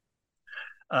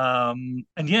 And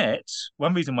yet,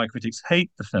 one reason why critics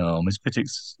hate the film is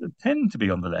critics tend to be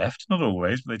on the left, not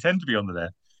always, but they tend to be on the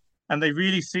left, and they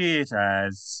really see it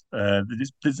as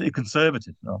it's a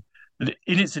conservative film. But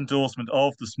in its endorsement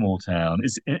of the small town,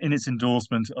 in its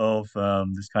endorsement of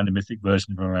this kind of mythic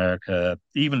version of America,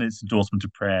 even its endorsement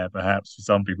of prayer, perhaps for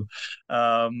some people,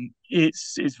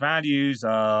 its values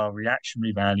are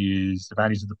reactionary values, the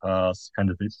values of the past, kind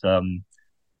of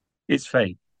its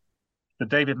fate. But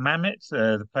David Mamet,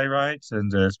 the playwright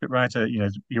and scriptwriter,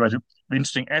 he wrote an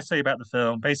interesting essay about the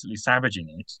film, basically savaging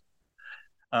it.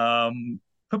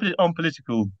 put it on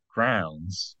political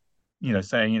grounds,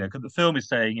 saying, 'cause the film is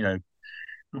saying,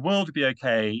 the world would be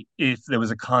okay if there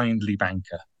was a kindly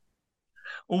banker.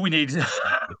 All we need,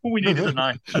 all we need is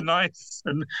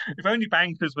and if only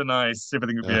bankers were nice,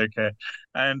 everything would be Yeah. okay.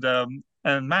 And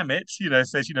Mamet,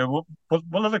 says,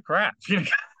 what other crap? There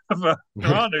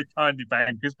are no kindly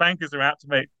bankers. Bankers are out to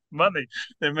make money.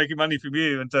 They're making money from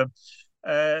you, and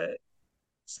uh,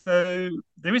 so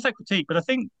there is that critique. But I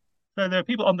think so there are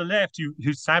people on the left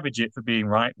who savage it for being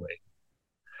right wing.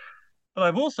 But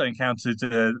I've also encountered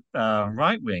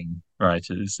right wing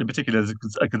writers, in particular, there's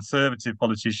a conservative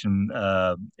politician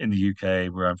in the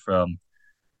UK where I'm from,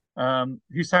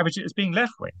 who savage it as being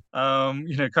left wing.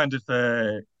 Kind of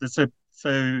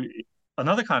so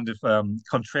another kind of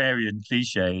contrarian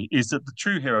cliche is that the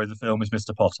true hero of the film is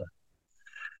Mr. Potter,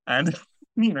 and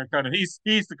kind of he's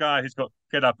the guy who's got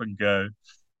get up and go.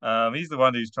 He's the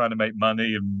one who's trying to make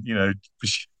money and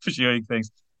pursuing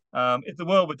things. If the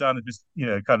world were done as this,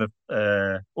 kind of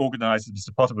organized as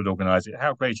Mr. Potter would organize it,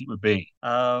 how great it would be.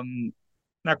 Now,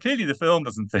 clearly, the film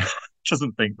doesn't think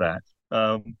doesn't think that,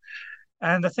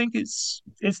 and I think it's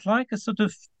like a sort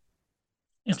of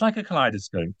it's like a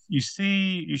kaleidoscope. You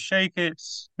shake it,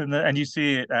 and you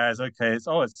see it as okay. It's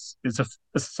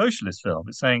a socialist film.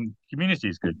 It's saying community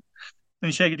is good. Then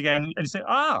you shake it again, and you say,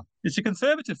 it's a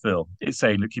conservative film. It's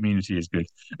saying that community is good.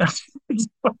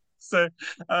 So.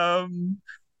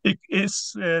 So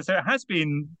it has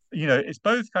been, it's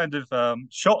both kind of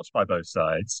shot by both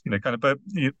sides, kind of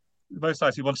both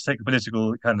sides who want to take a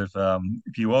political kind of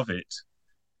view of it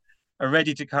are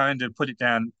ready to kind of put it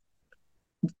down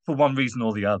for one reason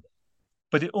or the other.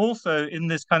 But it also, in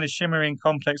this kind of shimmering,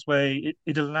 complex way,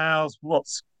 it allows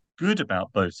what's good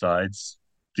about both sides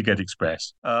to get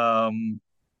expressed.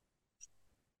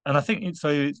 And I think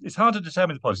it's hard to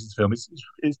determine the politics of the film.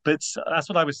 But that's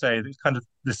what I would say.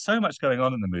 There's so much going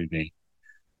on in the movie.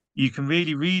 You can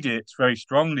really read it very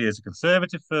strongly as a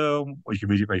conservative film, or you can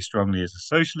read it very strongly as a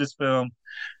socialist film,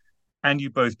 and you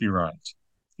both be right.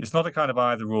 It's not a kind of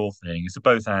either-or thing. It's a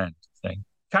both-and thing.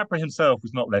 Capra himself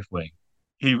was not left-wing.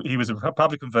 He was a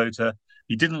Republican voter.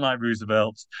 He didn't like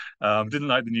Roosevelt, didn't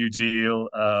like the New Deal.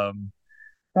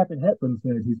 Katharine Hepburn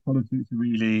said his politics are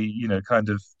really, kind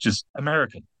of just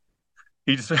American.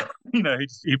 He just,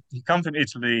 he come from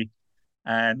Italy,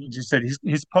 and he just said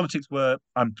his politics were,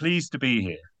 "I'm pleased to be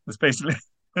here." That's basically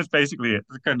it.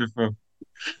 It's kind of,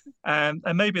 and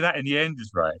maybe that in the end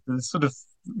is right. It's sort of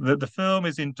the film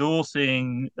is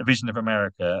endorsing a vision of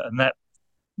America, and that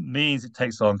means it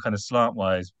takes on kind of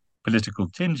slantwise political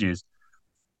tinges.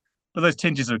 But those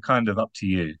tinges are kind of up to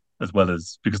you, as well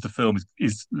as because the film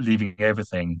is leaving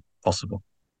everything possible.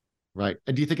 Right.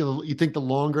 And do you think the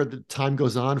longer the time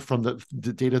goes on from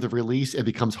the date of the release, it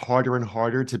becomes harder and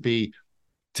harder to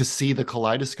see the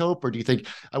kaleidoscope? Or do you think,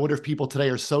 I wonder if people today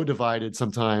are so divided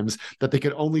sometimes that they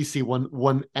could only see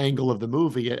one angle of the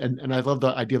movie? And I love the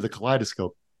idea of the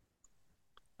kaleidoscope.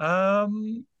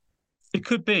 It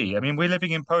could be. I mean, we're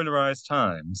living in polarized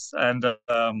times, and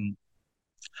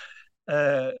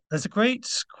there's a great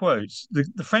quote.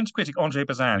 The French critic André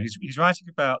Bazin, he's writing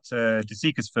about De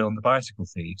Sica's film, The Bicycle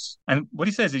Thieves. And what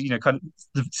he says is,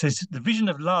 says the vision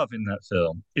of love in that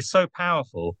film is so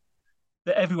powerful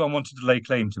that everyone wanted to lay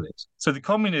claim to it. So the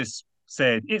communists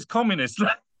said, it's communist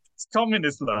love. It's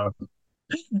communist love.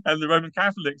 And the Roman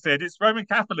Catholic said, it's Roman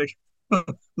Catholic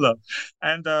love.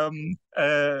 And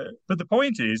but the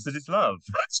point is that it's love.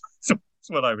 That's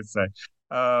what I would say.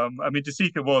 I mean, De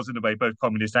Sica was, in a way, both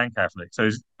communist and Catholic. So,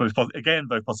 both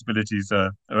possibilities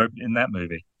are open in that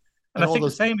movie. And I think the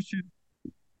same is true.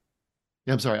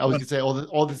 Yeah, I'm sorry. I was going to say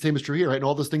all the same is true here, right? And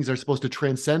all those things are supposed to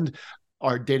transcend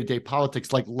our day-to-day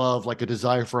politics, like love, like a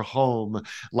desire for home,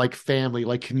 like family,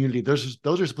 like community. Those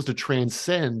are supposed to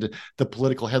transcend the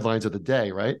political headlines of the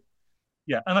day, right?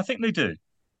 Yeah, and I think they do.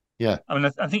 Yeah. I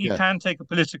mean, I think you can take a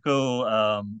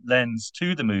political lens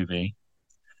to the movie.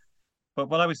 But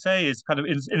what I would say is kind of,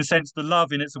 in a sense, the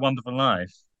love in It's a Wonderful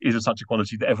Life is of such a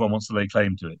quality that everyone wants to lay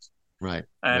claim to it. Right.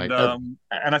 And right.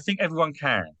 And I think everyone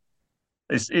can.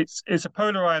 It's a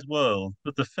polarized world,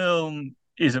 but the film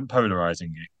isn't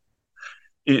polarizing you.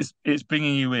 It's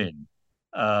bringing you in.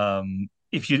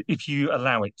 If you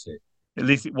allow it to. At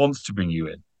least it wants to bring you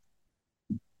in.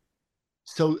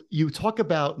 So you talk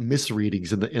about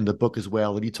misreadings in the book as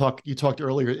well, and you talked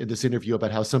earlier in this interview about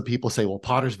how some people say, well,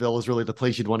 Pottersville is really the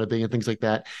place you'd want to be and things like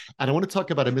that. And I want to talk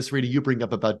about a misreading you bring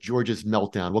up about George's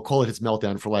meltdown. We'll call it his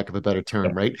meltdown for lack of a better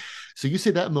term, right? So you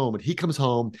say that moment, he comes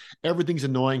home, everything's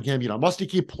annoying him, must he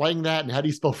keep playing that? And how do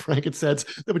you spell frankincense?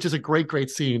 Which is a great, great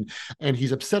scene. And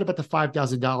he's upset about the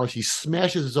 $5,000. He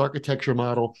smashes his architecture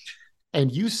model.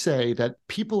 And you say that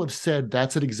people have said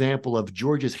that's an example of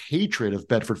George's hatred of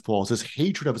Bedford Falls, his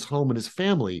hatred of his home and his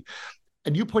family.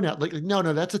 And you point out, like, no,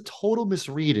 that's a total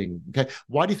misreading. Okay.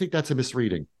 Why do you think that's a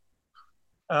misreading?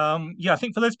 Yeah, I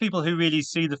think for those people who really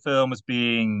see the film as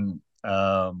being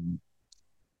kind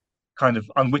of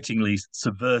unwittingly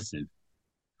subversive,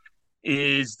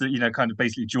 is that, kind of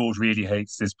basically George really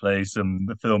hates this place and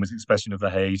the film is an expression of the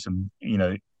hate. And,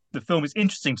 the film is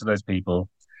interesting to those people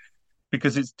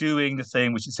because it's doing the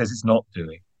thing which it says it's not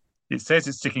doing. It says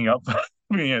it's sticking up for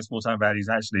small town values.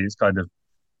 Actually,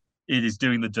 it is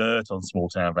doing the dirt on small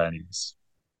town values.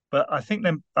 But I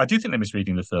do think they're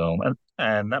misreading the film,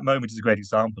 and that moment is a great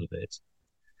example of it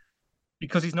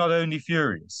because he's not only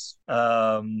furious.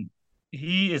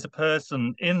 He is a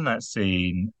person in that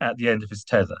scene at the end of his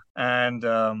tether, and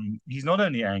he's not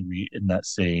only angry in that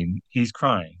scene; he's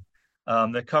crying.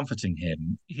 They're comforting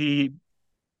him.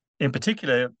 In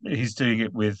particular, he's doing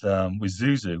it with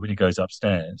Zuzu when he goes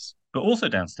upstairs, but also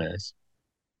downstairs.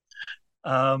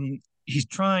 He's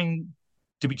trying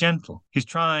to be gentle. He's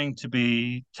trying to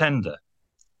be tender.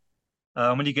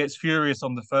 When he gets furious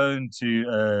on the phone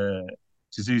to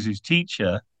Zuzu's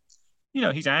teacher,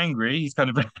 he's angry. He's kind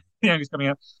of the anger's coming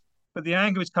out, but the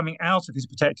anger is coming out of his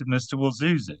protectiveness towards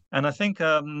Zuzu. And I think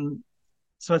so.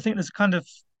 I think there's kind of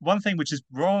one thing which is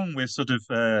wrong with sort of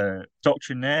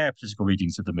doctrinaire political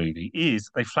readings of the movie is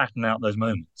they flatten out those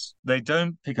moments. They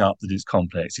don't pick up that it's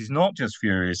complex. He's not just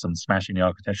furious and smashing the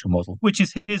architectural model, which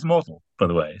is his model, by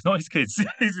the way. It's not his kids.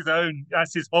 It's his own.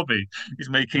 That's his hobby.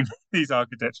 He's making these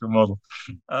architectural models.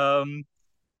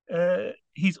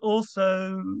 He's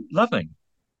also loving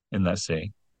in that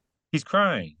scene. He's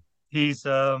crying.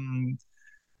 And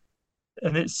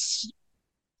it's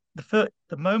the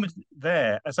moment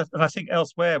there, and I think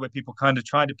elsewhere where people kind of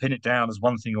try to pin it down as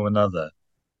one thing or another.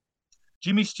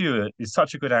 Jimmy Stewart is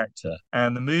such a good actor,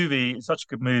 and the movie is such a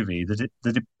good movie that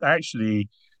it actually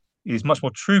is much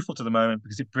more truthful to the moment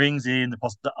because it brings in the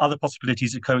other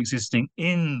possibilities of coexisting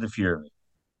in the fury.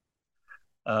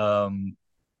 So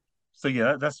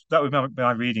yeah, that would be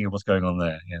my reading of what's going on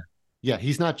there. Yeah. Yeah,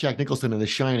 he's not Jack Nicholson in The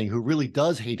Shining, who really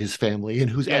does hate his family and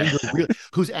whose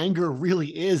anger really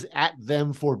is at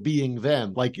them for being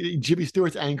them. Like Jimmy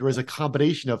Stewart's anger is a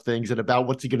combination of things and about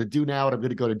what's he going to do now and I'm going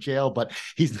to go to jail. But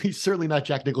he's certainly not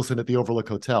Jack Nicholson at the Overlook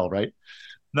Hotel, right?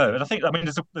 No, and I mean,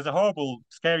 there's a horrible,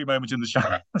 scary moment in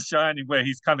The Shining where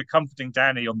he's kind of comforting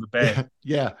Danny on the bed.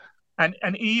 Yeah. And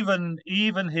even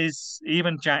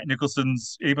Jack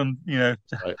Nicholson's Right.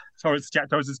 Sorry, it's Jack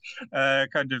Torrance's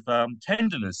kind of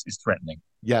tenderness is threatening.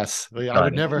 Yes, I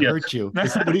would never hurt you. I'm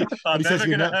never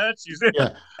going to hurt you.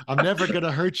 Yeah, I'm never going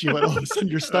to hurt you. And all of a sudden,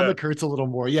 your stomach hurts a little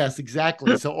more. Yes,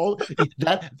 exactly. So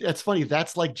that's funny.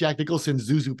 That's like Jack Nicholson's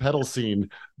Zuzu pedal scene,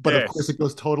 but of course, it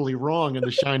goes totally wrong in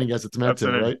The Shining as it's meant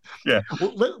to, right? Yeah.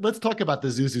 Well, let's talk about the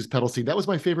Zuzu's pedal scene. That was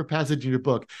my favorite passage in your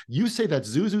book. You say that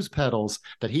Zuzu's pedals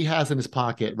that he has in his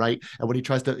pocket, right, and when he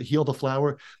tries to heal the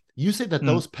flower. You say that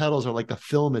those petals are like the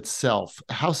film itself.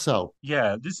 How so?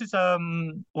 Yeah, this is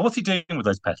what's he doing with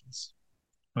those petals?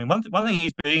 I mean, one thing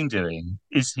he's been doing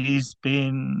is he's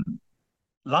been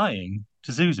lying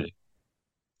to Zuzu.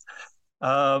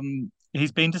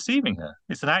 He's been deceiving her.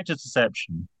 It's an actor's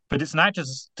deception, but it's an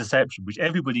actor's deception which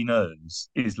everybody knows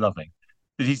is loving.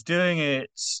 But he's doing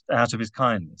it out of his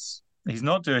kindness. He's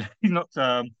not. So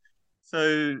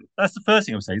that's the first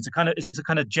thing I would say. It's a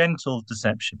kind of gentle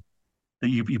deception. That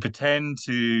you pretend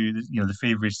to, the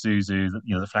feverish Zuzu, that,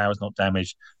 the flower's not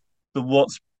damaged, but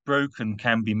what's broken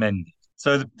can be mended.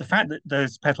 So the fact that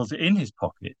those petals are in his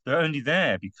pocket, they're only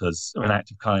there because of an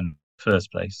act of kindness in the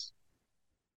first place.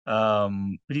 But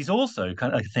he's also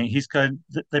I think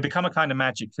they become a kind of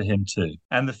magic for him too.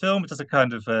 And the film does a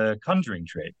kind of conjuring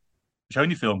trick, which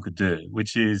only film could do,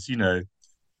 which is, they're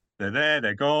there,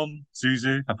 they're gone.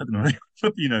 Zuzu, I put them on,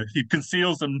 he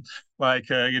conceals them like,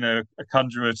 a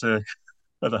conjurer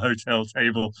at the hotel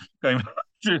table going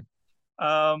to,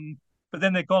 but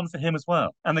then they're gone for him as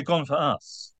well, and they're gone for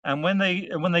us. And when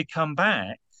they come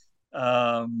back,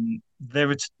 their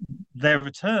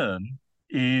return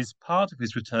is part of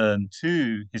his return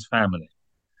to his family,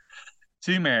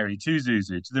 to Mary, to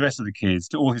Zuzu, to the rest of the kids,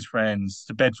 to all his friends,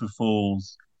 to Bedford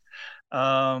Falls,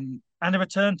 and a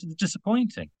return to the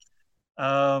disappointing.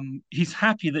 He's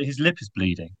happy that his lip is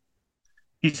bleeding.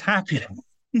 He's happy.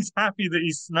 He's happy that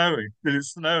it's snowing.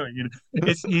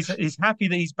 He's happy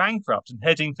that he's bankrupt and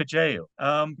heading for jail.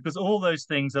 Because all those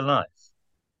things are life.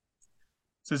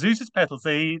 So Zuzu's petals,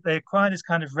 they acquire this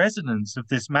kind of resonance of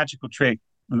this magical trick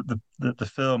that the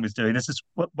film is doing. This is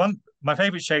my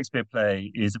favorite Shakespeare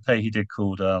play is a play he did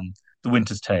called The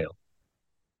Winter's Tale,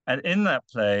 and in that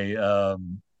play,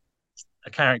 a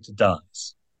character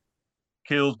dies,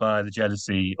 killed by the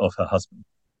jealousy of her husband.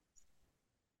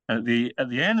 And at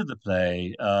the end of the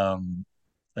play,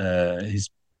 his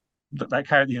that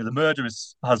character, the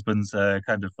murderous husband's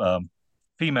kind of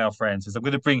female friend says, "I'm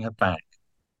going to bring her back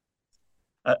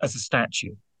as a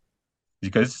statue." He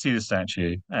goes to see the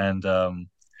statue, and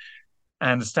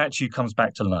the statue comes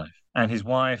back to life, and his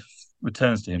wife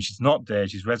returns to him. She's not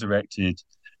dead; she's resurrected.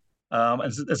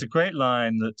 And there's a great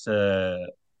line that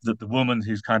the woman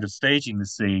who's kind of staging the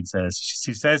scene says.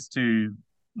 She says to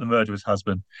the murderous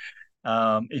husband,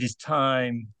 "It is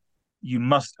time. You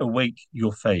must awake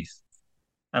your faith."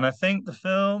 And I think the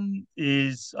film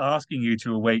is asking you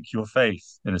to awake your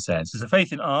faith, in a sense. There's a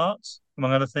faith in art,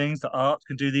 among other things. That art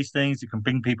can do these things. It can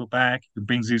bring people back. It can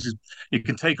bring Zeus's. It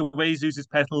can take away Zeus's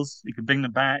petals. It can bring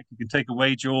them back. It can take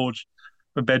away George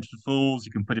from Bedford Falls.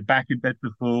 You can put it back in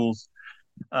Bedford Falls.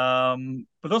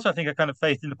 But also, I think a kind of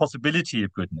faith in the possibility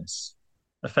of goodness,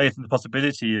 a faith in the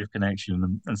possibility of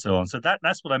connection, and so on. So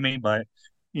that's what I mean by,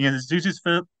 the Zeus's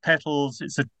petals.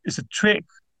 It's a trick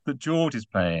that George is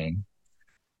playing.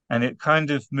 And it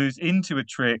kind of moves into a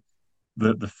trick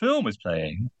that the film is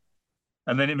playing.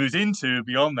 And then it moves into,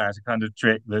 beyond that, a kind of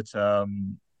trick that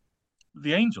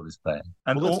the angel is playing.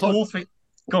 And well, all three...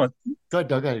 Go on. Go ahead,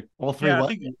 Doug. Go ahead. All three what? I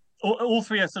think all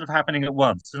three are sort of happening at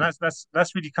once. And that's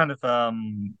really kind of...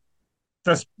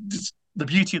 that's the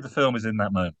beauty of the film is in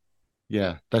that moment.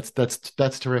 Yeah, that's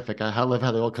terrific. I love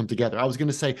how they all come together. I was going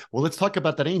to say, well, let's talk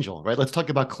about that angel, right? Let's talk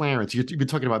about Clarence. You've been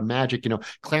talking about magic.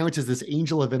 Clarence is this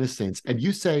angel of innocence, and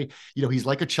you say, he's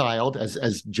like a child,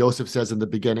 as Joseph says in the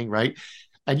beginning, right?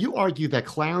 And you argue that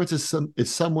Clarence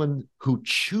is someone who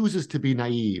chooses to be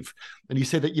naive, and you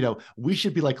say that we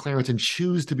should be like Clarence and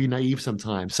choose to be naive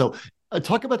sometimes. So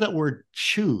talk about that word,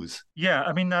 choose. Yeah,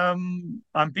 I mean, I'm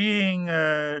being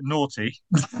naughty.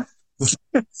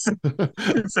 It's your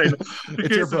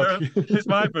book. It's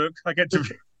my book. I get to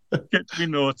be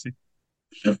naughty.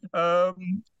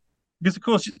 Because of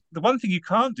course, the one thing you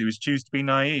can't do is choose to be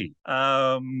naive.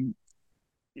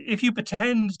 If you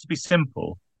pretend to be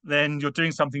simple, then you're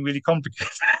doing something really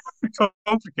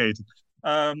complicated.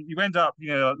 You end up,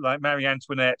 like Marie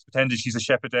Antoinette, pretending she's a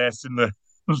shepherdess in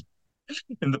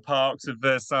the parks of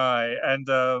Versailles, and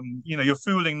you're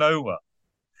fooling no one.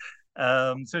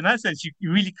 So in that sense, you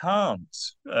really can't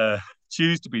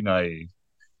choose to be naive.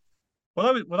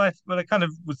 What I kind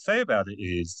of would say about it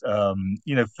is, for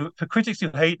critics who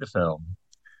hate the film,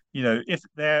 if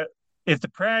the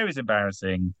prayer is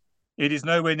embarrassing, it is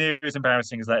nowhere near as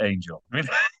embarrassing as that angel. I mean,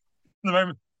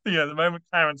 the moment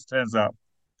Clarence turns up,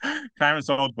 Clarence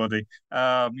Oldbody,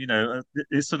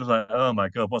 it's sort of like, oh my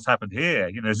God, what's happened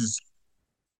here?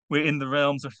 We're in the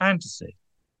realms of fantasy.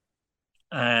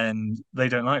 And they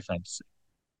don't like fantasy.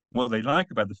 What they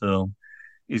like about the film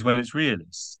is when it's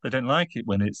realist. They don't like it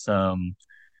when it's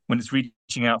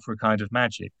reaching out for a kind of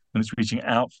magic, when it's reaching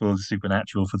out for the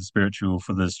supernatural, for the spiritual,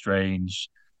 for the strange.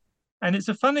 And it's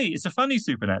a funny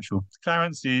supernatural.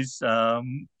 Clarence he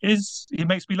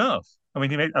makes me laugh. I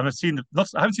mean, I haven't seen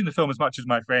the film as much as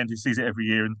my friend who sees it every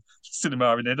year in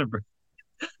cinema in Edinburgh.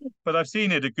 But I've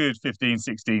seen it a good 15,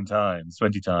 16 times,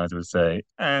 20 times, I would say.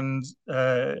 And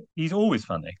he's always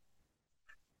funny.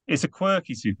 It's a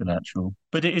quirky supernatural,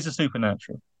 but it is a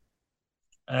supernatural.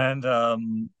 And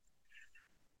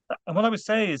what I would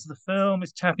say is the film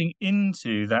is tapping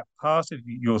into that part of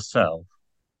yourself.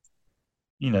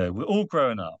 We're all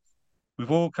grown up. We've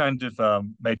all kind of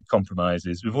made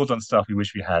compromises. We've all done stuff we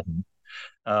wish we hadn't.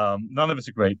 None of us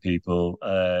are great people.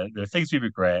 There are things we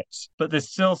regret, but there's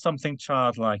still something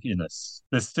childlike in us.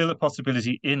 There's still a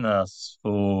possibility in us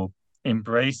for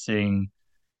embracing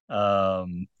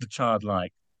the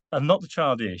childlike, and not the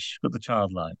childish, but the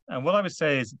childlike. And what I would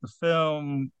say is that the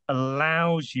film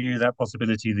allows you that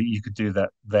possibility that you could do that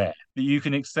there, that you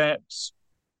can accept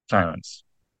Clarence.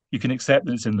 You can accept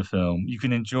that it's in the film. You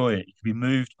can enjoy it. You can be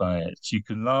moved by it. You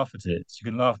can laugh at it. You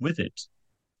can laugh with it.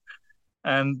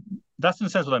 And that's in a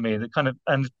sense what I mean. The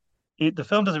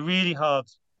film does a really hard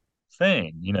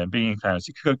thing, being in Clarence.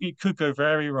 It could go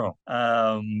very wrong.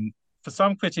 For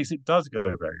some critics, it does go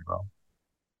very wrong.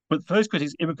 But for those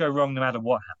critics, it would go wrong no matter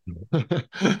what happened.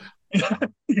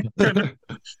 The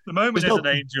moment there's an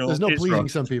angel, there's no pleasing wrong.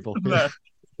 Some people.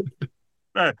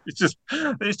 No, it's just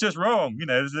wrong.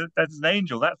 That's an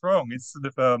angel. That's wrong. It's sort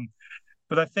of.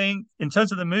 But I think in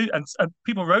terms of the movie, and some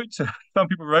people wrote to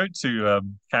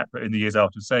Capra in the years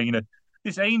after saying,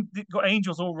 this got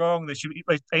angels all wrong.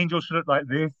 Angels should look like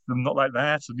this and not like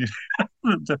that. And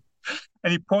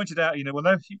and he pointed out, well,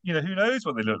 no, who knows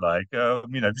what they look like?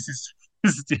 This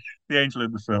is the angel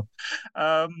in the film.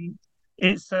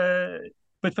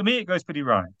 But for me, it goes pretty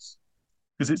right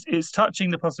because it's touching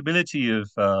the possibility of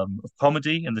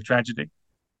comedy and the tragedy.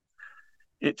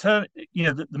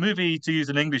 The movie, to use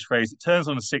an English phrase, it turns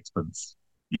on a sixpence.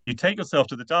 You take yourself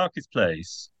to the darkest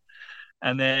place,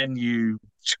 and then you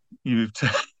you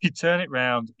turn it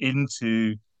round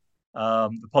into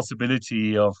the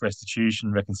possibility of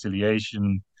restitution,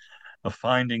 reconciliation, of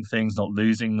finding things, not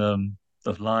losing them,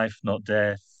 of life, not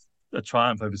death, a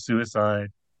triumph over suicide,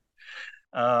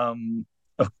 of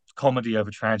comedy over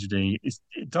tragedy.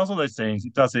 It does all those things.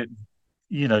 It does it,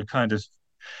 kind of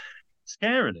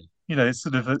scarily. It's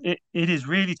sort of it is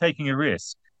really taking a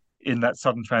risk in that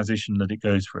sudden transition that it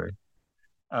goes through.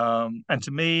 And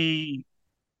to me,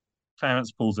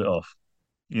 Clarence pulls it off.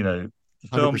 The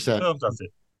 100%. film does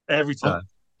it every time.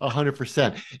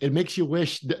 100%. It makes you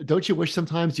wish. Don't you wish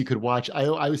sometimes you could watch? I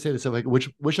always say this. I'm like,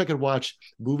 wish I could watch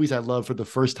movies I love for the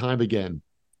first time again.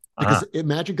 Because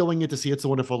imagine going in to see It's a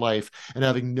Wonderful Life and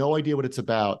having no idea what it's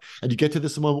about. And you get to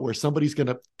this moment where somebody's going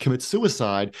to commit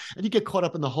suicide and you get caught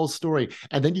up in the whole story.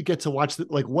 And then you get to watch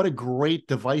what a great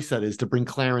device that is to bring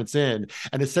Clarence in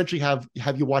and essentially have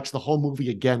you watch the whole movie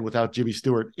again without Jimmy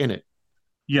Stewart in it.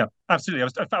 Yeah, absolutely.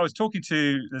 I was talking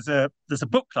to there's a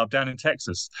book club down in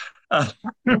Texas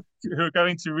who are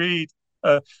going to read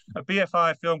a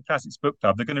BFI Film Classics book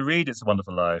club. They're going to read It's a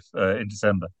Wonderful Life in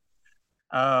December.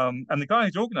 And the guy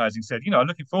who's organising said, I'm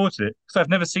looking forward to it because I've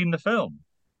never seen the film.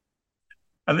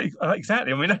 And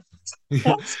exactly, I mean,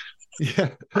 what? Yeah,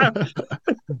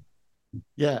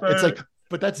 yeah. It's like,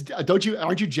 but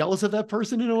aren't you jealous of that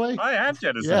person in a way? I am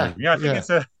jealous of him. Yeah, I think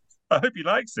I hope he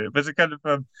likes it. But it's a kind of,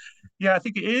 I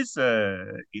think it is,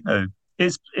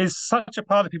 it's such a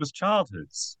part of people's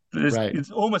childhoods.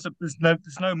 It's almost, there's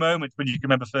no moment when you can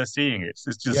remember first seeing it.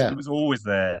 It's just, it was always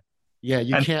there. Yeah,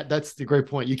 can't. That's the great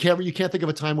point. You can't think of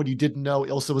a time when you didn't know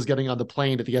Ilsa was getting on the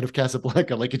plane at the end of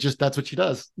Casablanca. Like that's what she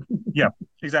does. Yeah,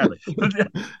 exactly.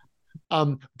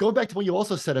 Going back to what you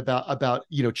also said about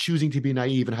choosing to be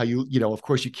naive and how of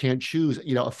course you can't choose.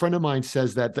 A friend of mine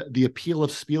says that the appeal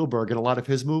of Spielberg in a lot of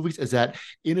his movies is that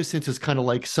innocence is kind of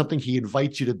like something he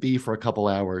invites you to be for a couple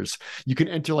hours. You can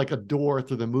enter like a door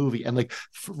through the movie and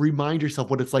remind yourself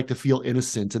what it's like to feel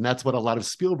innocent, and that's what a lot of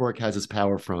Spielberg has his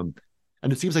power from.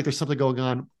 And it seems like there's something going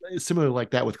on similar like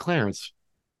that with Clarence.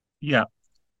 Yeah,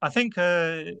 I think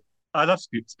I love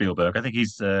Spielberg. I think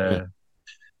he's. I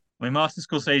mean, Martin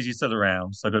Scorsese is still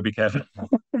around, so I've got to be careful.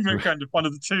 We're kind of one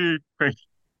of the two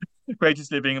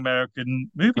greatest living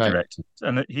American movie directors,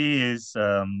 and that he is,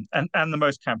 and the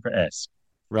most Capra-esque.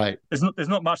 Right. There's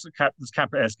not much that's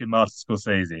Capra-esque in Martin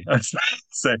Scorsese.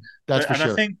 So that's for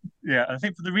sure. I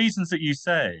think for the reasons that you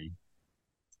say,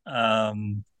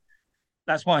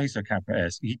 that's why he's so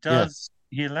Capra-esque. He's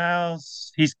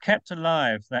kept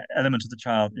alive that element of the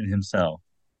child in himself,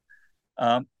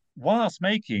 whilst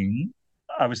making,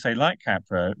 I would say, like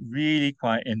Capra, really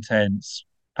quite intense,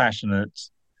 passionate,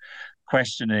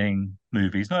 questioning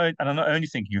movies. And I'm not only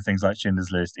thinking of things like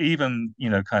Schindler's List, even,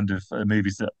 kind of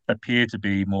movies that appear to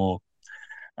be more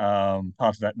part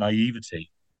of that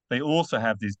naivety. They also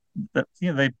have these,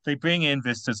 they bring in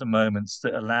vistas and moments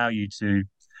that allow you to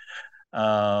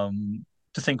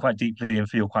think quite deeply and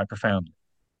feel quite profoundly.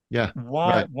 Yeah.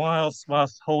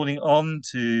 Whilst holding on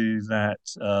to that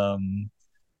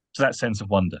sense of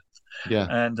wonder. Yeah.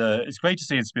 And it's great to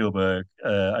see in Spielberg.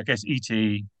 I guess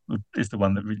E.T. is the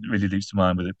one that really leaps to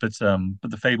mind with it, but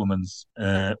the Fabelmans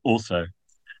also.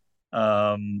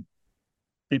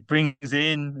 It brings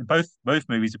in both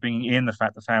movies are bringing in the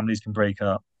fact that families can break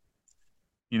up.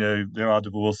 There are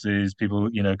divorces. People,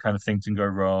 kind of things can go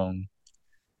wrong.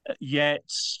 Yet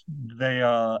they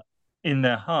are in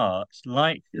their hearts,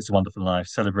 like It's a Wonderful Life,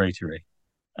 celebratory,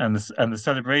 and the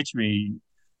celebratory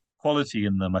quality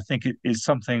in them, I think, it is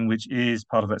something which is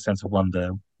part of that sense of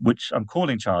wonder, which I'm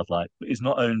calling childlike, but is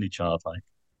not only childlike.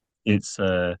 It's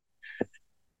a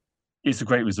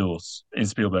great resource in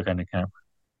Spielberg and in Capra.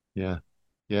 Yeah,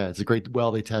 it's a great well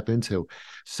they tap into.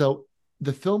 So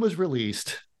the film is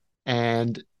released,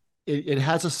 and it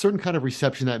has a certain kind of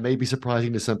reception that may be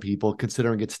surprising to some people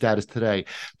considering its status today.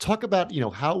 Talk about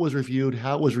how it was reviewed,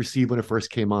 how it was received when it first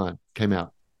came out.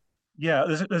 Yeah,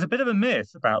 there's a bit of a myth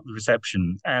about the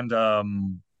reception and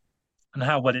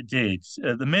how well it did.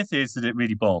 The myth is that it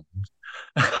really bombed,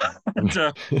 and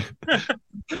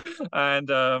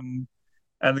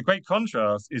the great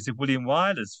contrast is with William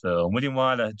Wyler's film. William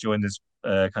Wyler had joined this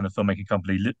kind of filmmaking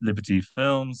company, Liberty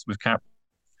Films, with Cap.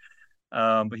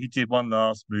 But he did one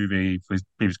last movie for his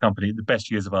previous company, The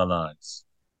Best Years of Our Lives.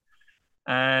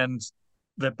 And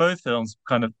they're both films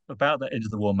kind of about that end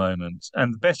of the war moment.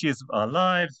 And The Best Years of Our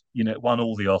Lives, it won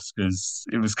all the Oscars.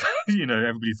 It was,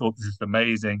 everybody thought this is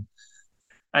amazing.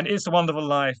 And It's a Wonderful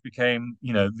Life became,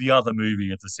 the other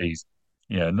movie of the season.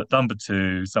 Number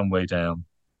two, some way down.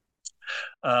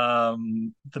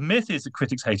 The myth is that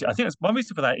critics hate it. I think that's one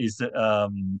reason for that is that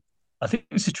I think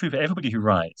this is true for everybody who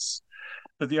writes.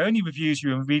 But the only reviews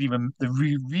you really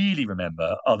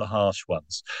remember are the harsh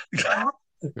ones.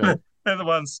 Right. They're the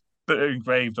ones that are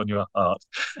engraved on your heart.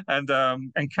 And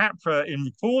Capra, in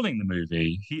recalling the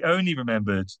movie, he only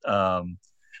remembered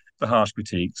the harsh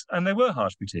critiques, and there were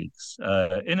harsh critiques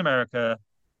in America,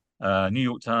 New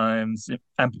York Times,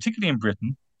 and particularly in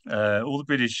Britain. All the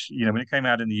British, when it came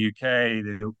out in the UK,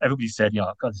 everybody said,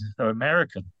 "Yeah, God, this is so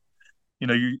American."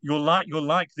 You'll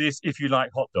like this if you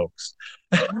like hot dogs.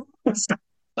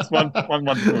 That's one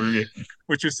wonderful review,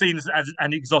 which was seen as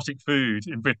an exotic food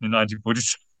in Britain in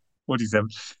 1947.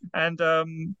 And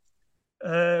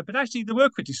but actually, there were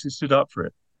critics who stood up for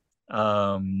it.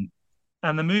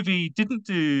 And the movie didn't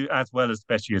do as well as The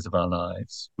Best Years of Our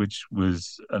Lives, which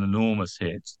was an enormous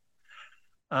hit.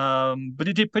 But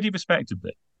it did pretty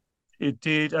respectably. It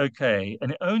did okay,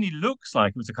 and it only looks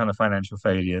like it was a kind of financial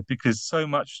failure because so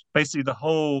much, basically, the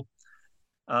whole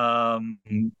kind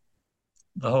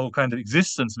of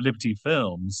existence of Liberty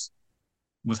Films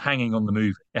was hanging on the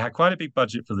movie. It had quite a big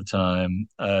budget for the time.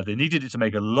 They needed it to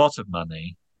make a lot of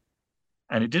money,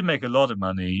 and it did make a lot of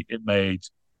money. It made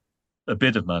a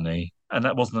bit of money, and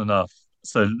that wasn't enough.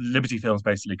 So Liberty Films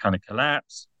basically kind of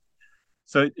collapsed.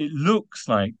 So it looks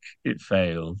like it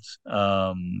failed.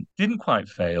 Didn't quite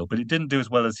fail, but it didn't do as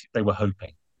well as they were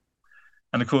hoping.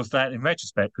 And of course, that in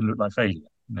retrospect can look like failure.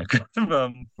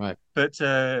 Right.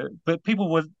 But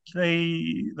people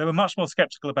they were much more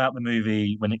skeptical about the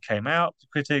movie when it came out.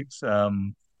 Critics,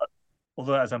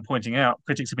 although as I'm pointing out,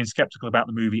 critics have been skeptical about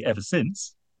the movie ever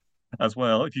since, as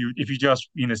well. If you just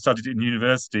studied it in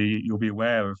university, you'll be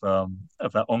aware of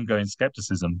that ongoing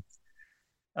skepticism.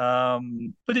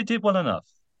 But it did well enough,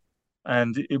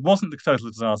 and it wasn't the total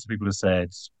disaster people have said,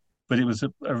 but it was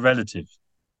a relative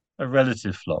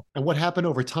flop. And what happened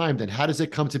over time then? How does it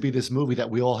come to be this movie that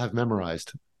we all have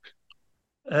memorized?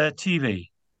 TV.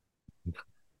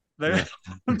 Yeah.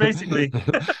 Basically,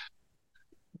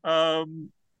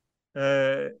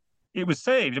 it was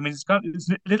saved. I mean, it's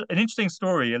an interesting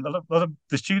story. A lot of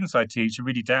the students I teach are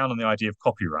really down on the idea of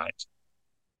copyright.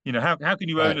 How can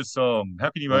you own a song? How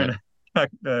can you own? I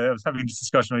was having this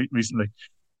discussion recently.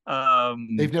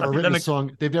 They've never written a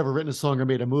song. They've never written a song or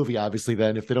made a movie. Obviously,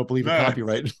 then if they don't believe in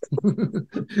copyright,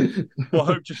 well,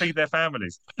 hope to feed their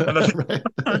families. Right.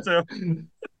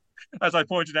 As I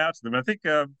pointed out to them, I think,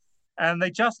 and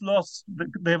they just lost.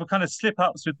 They were kind of slip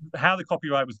ups with how the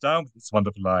copyright was done with It's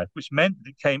Wonderful Life, which meant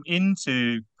that it came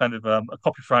into kind of a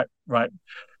copyright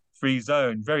free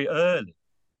zone very early,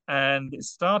 and it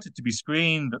started to be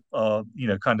screened,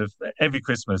 kind of every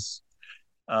Christmas.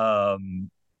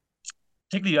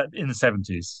 Particularly in the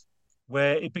 70s,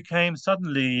 where it became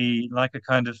suddenly like a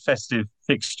kind of festive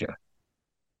fixture.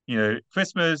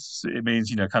 Christmas, it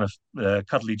means, kind of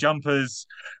cuddly jumpers,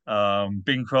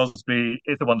 Bing Crosby,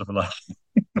 It's a Wonderful Life.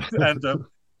 And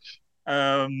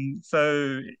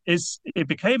so it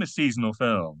became a seasonal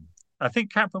film. I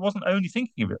think Capra wasn't only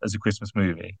thinking of it as a Christmas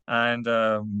movie. And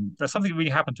there's something that really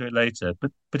happened to it later,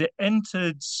 but it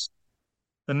entered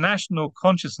the national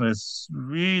consciousness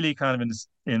really kind of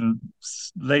in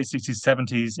late 60s,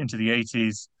 70s, into the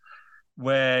 80s,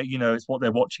 where, it's what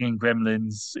they're watching in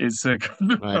Gremlins.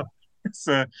 Right.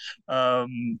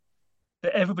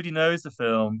 Everybody knows the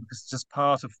film because it's just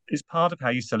part of how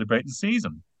you celebrate the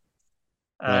season.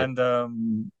 Right.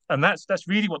 And that's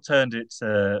really what turned it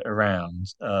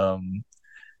around. And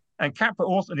Capra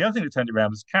also, and the other thing that turned it around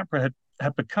was Capra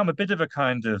had become a bit of a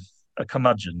kind of a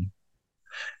curmudgeon.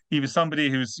 He was somebody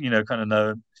who's, he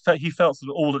felt sort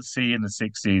of all at sea in the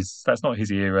 60s. That's not his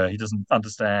era. He doesn't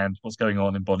understand what's going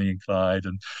on in Bonnie and Clyde.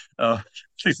 And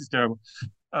this is terrible.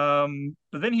 But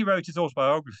then he wrote his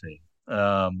autobiography,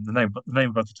 the name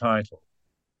above the title.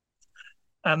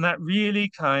 And that really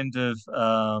kind of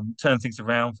turned things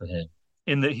around for him,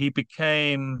 in that he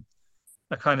became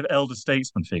a kind of elder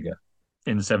statesman figure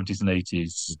in the 70s and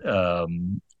 80s.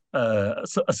 A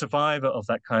survivor of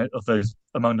that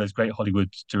among those great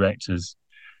Hollywood directors.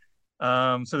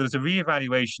 So there was a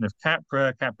reevaluation of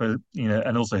Capra,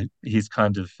 and also his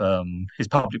kind of his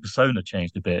public persona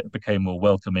changed a bit, became more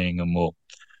welcoming and more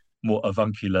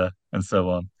avuncular and so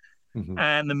on. Mm-hmm.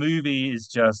 And the movie is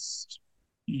just,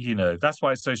 that's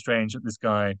why it's so strange that this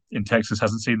guy in Texas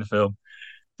hasn't seen the film,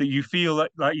 that you feel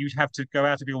like you have to go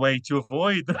out of your way to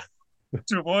avoid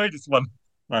this one.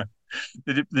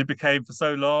 It became for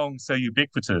so long so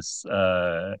ubiquitous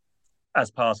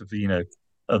as part of the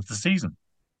season.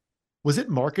 Was it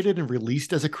marketed and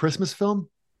released as a Christmas film?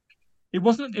 it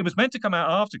wasn't. It was meant to come out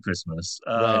after Christmas.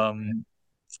 Right.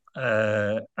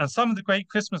 And some of the great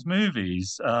Christmas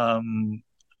movies, came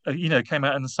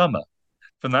out in the summer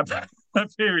from that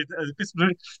period.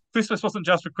 Christmas wasn't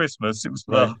just for Christmas; it was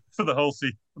Right. for the whole for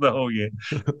the whole year.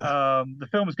 The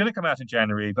film was going to come out in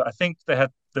January, but I think there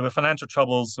were financial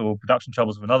troubles or production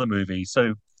troubles with another movie,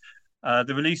 so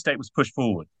the release date was pushed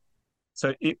forward.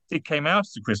 So it came out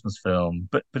as a Christmas film,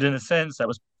 but in a sense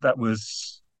that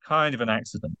was kind of an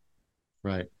accident.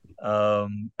 Right.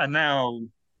 And now,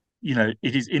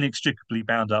 it is inextricably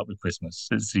bound up with Christmas.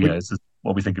 It's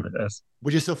what we think of it as.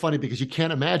 Which is so funny because you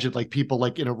can't imagine like people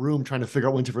like in a room trying to figure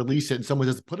out when to release it, and someone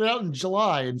says put it out in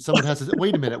July, and someone has to say,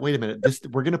 wait a minute, we're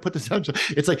going to put this out.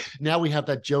 It's like now we have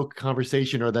that joke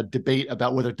conversation or that debate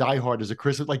about whether Die Hard is a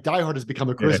Christmas, like Die Hard has become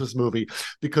a Christmas movie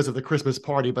because of the Christmas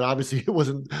party, but obviously it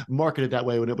wasn't marketed that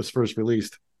way when it was first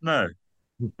released. No,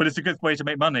 but it's a good way to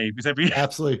make money because every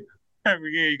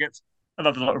year you get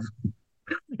another lot of.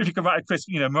 If you can write a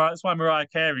Christmas, that's why Mariah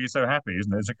Carey is so happy,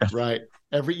 isn't it? Right.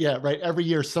 Every year,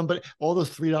 all those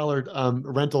 $3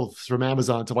 rentals from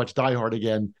Amazon to watch Die Hard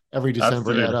again every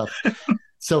December add up.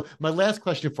 So my last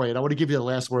question for you, and I want to give you the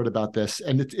last word about this,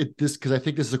 and this because I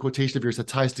think this is a quotation of yours that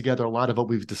ties together a lot of what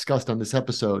we've discussed on this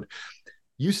episode.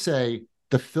 You say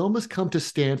the film has come to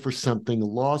stand for something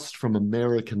lost from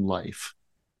American life.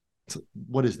 So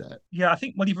what is that? Yeah, I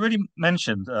think you've already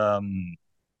mentioned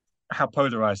how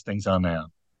polarized things are now,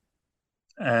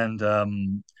 and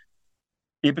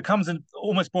it becomes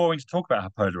almost boring to talk about how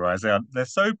polarized they are. They're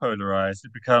so polarized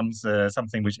it becomes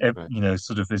something which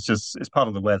sort of it's part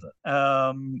of the weather.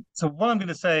 So what I'm going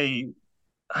to say,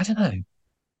 I don't know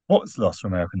what's lost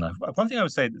from American life. One thing I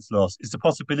would say that's lost is the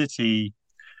possibility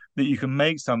that you can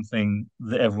make something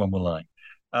that everyone will like.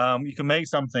 You can make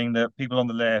something that people on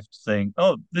the left think,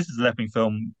 oh, this is a left-wing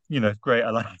film, great,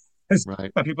 I like it.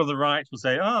 Right. And people on the right will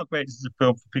say, oh, great, this is a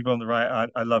film for people on the right,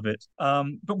 I love it.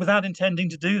 But without intending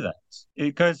to do that.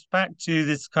 It goes back to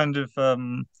this kind of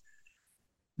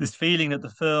this feeling that the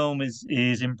film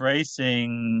is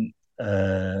embracing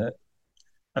a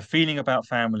feeling about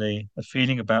family, a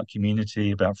feeling about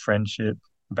community, about friendship,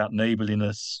 about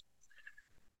neighborliness.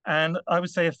 And I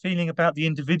would say a feeling about the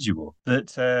individual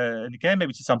that, and again,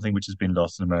 maybe to something which has been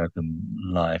lost in American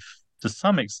life to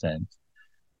some extent,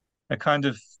 a kind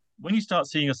of when you start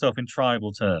seeing yourself in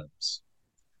tribal terms.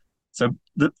 So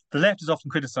the left is often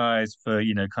criticized for,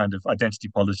 kind of identity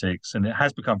politics, and it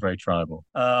has become very tribal.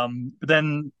 But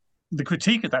then the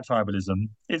critique of that tribalism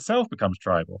itself becomes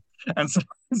tribal. And so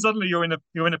suddenly you're in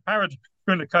a paradox,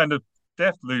 you're in a kind of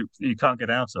death loop that you can't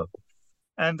get out of.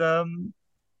 And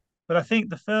but I think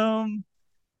the film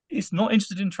is not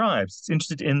interested in tribes, it's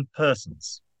interested in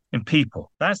persons. In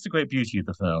people. That's the great beauty of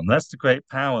the film. That's the great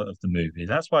power of the movie.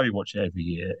 That's why we watch it every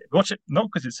year. We watch it not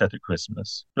because it's set at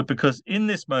Christmas, but because in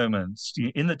this moment,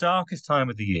 in the darkest time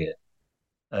of the year,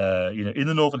 in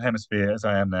the Northern Hemisphere, as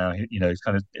I am now,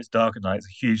 it's dark at night. It's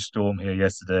a huge storm here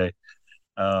yesterday,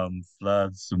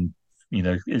 floods, and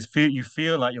you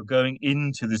feel like you're going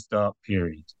into this dark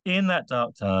period. In that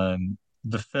dark time,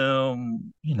 the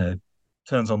film,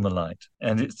 turns on the light,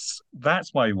 and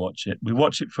that's why we watch it. We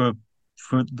watch it for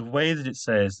the way that it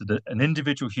says that an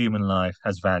individual human life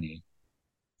has value.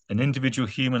 An individual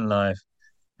human life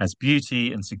has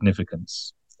beauty and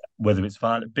significance, whether it's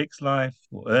Violet Bick's life,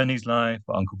 or Ernie's life,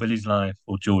 or Uncle Billy's life,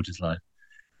 or George's life.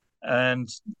 And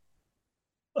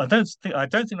I don't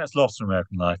think that's lost from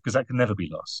American life, because that can never be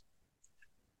lost.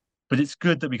 But it's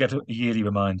good that we get a yearly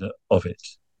reminder of it.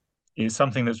 It's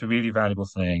something that's a really valuable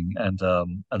thing, and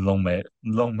long may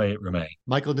it remain.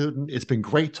 Michael Newton, it's been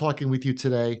great talking with you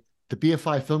today. The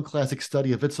BFI Film Classic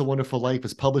Study of It's a Wonderful Life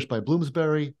is published by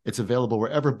Bloomsbury. It's available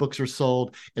wherever books are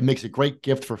sold. It makes a great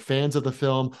gift for fans of the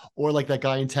film, or like that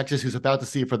guy in Texas who's about to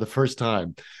see it for the first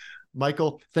time.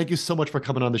 Michael, thank you so much for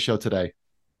coming on the show today.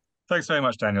 Thanks very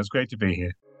much, Daniel. It's great to be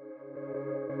here.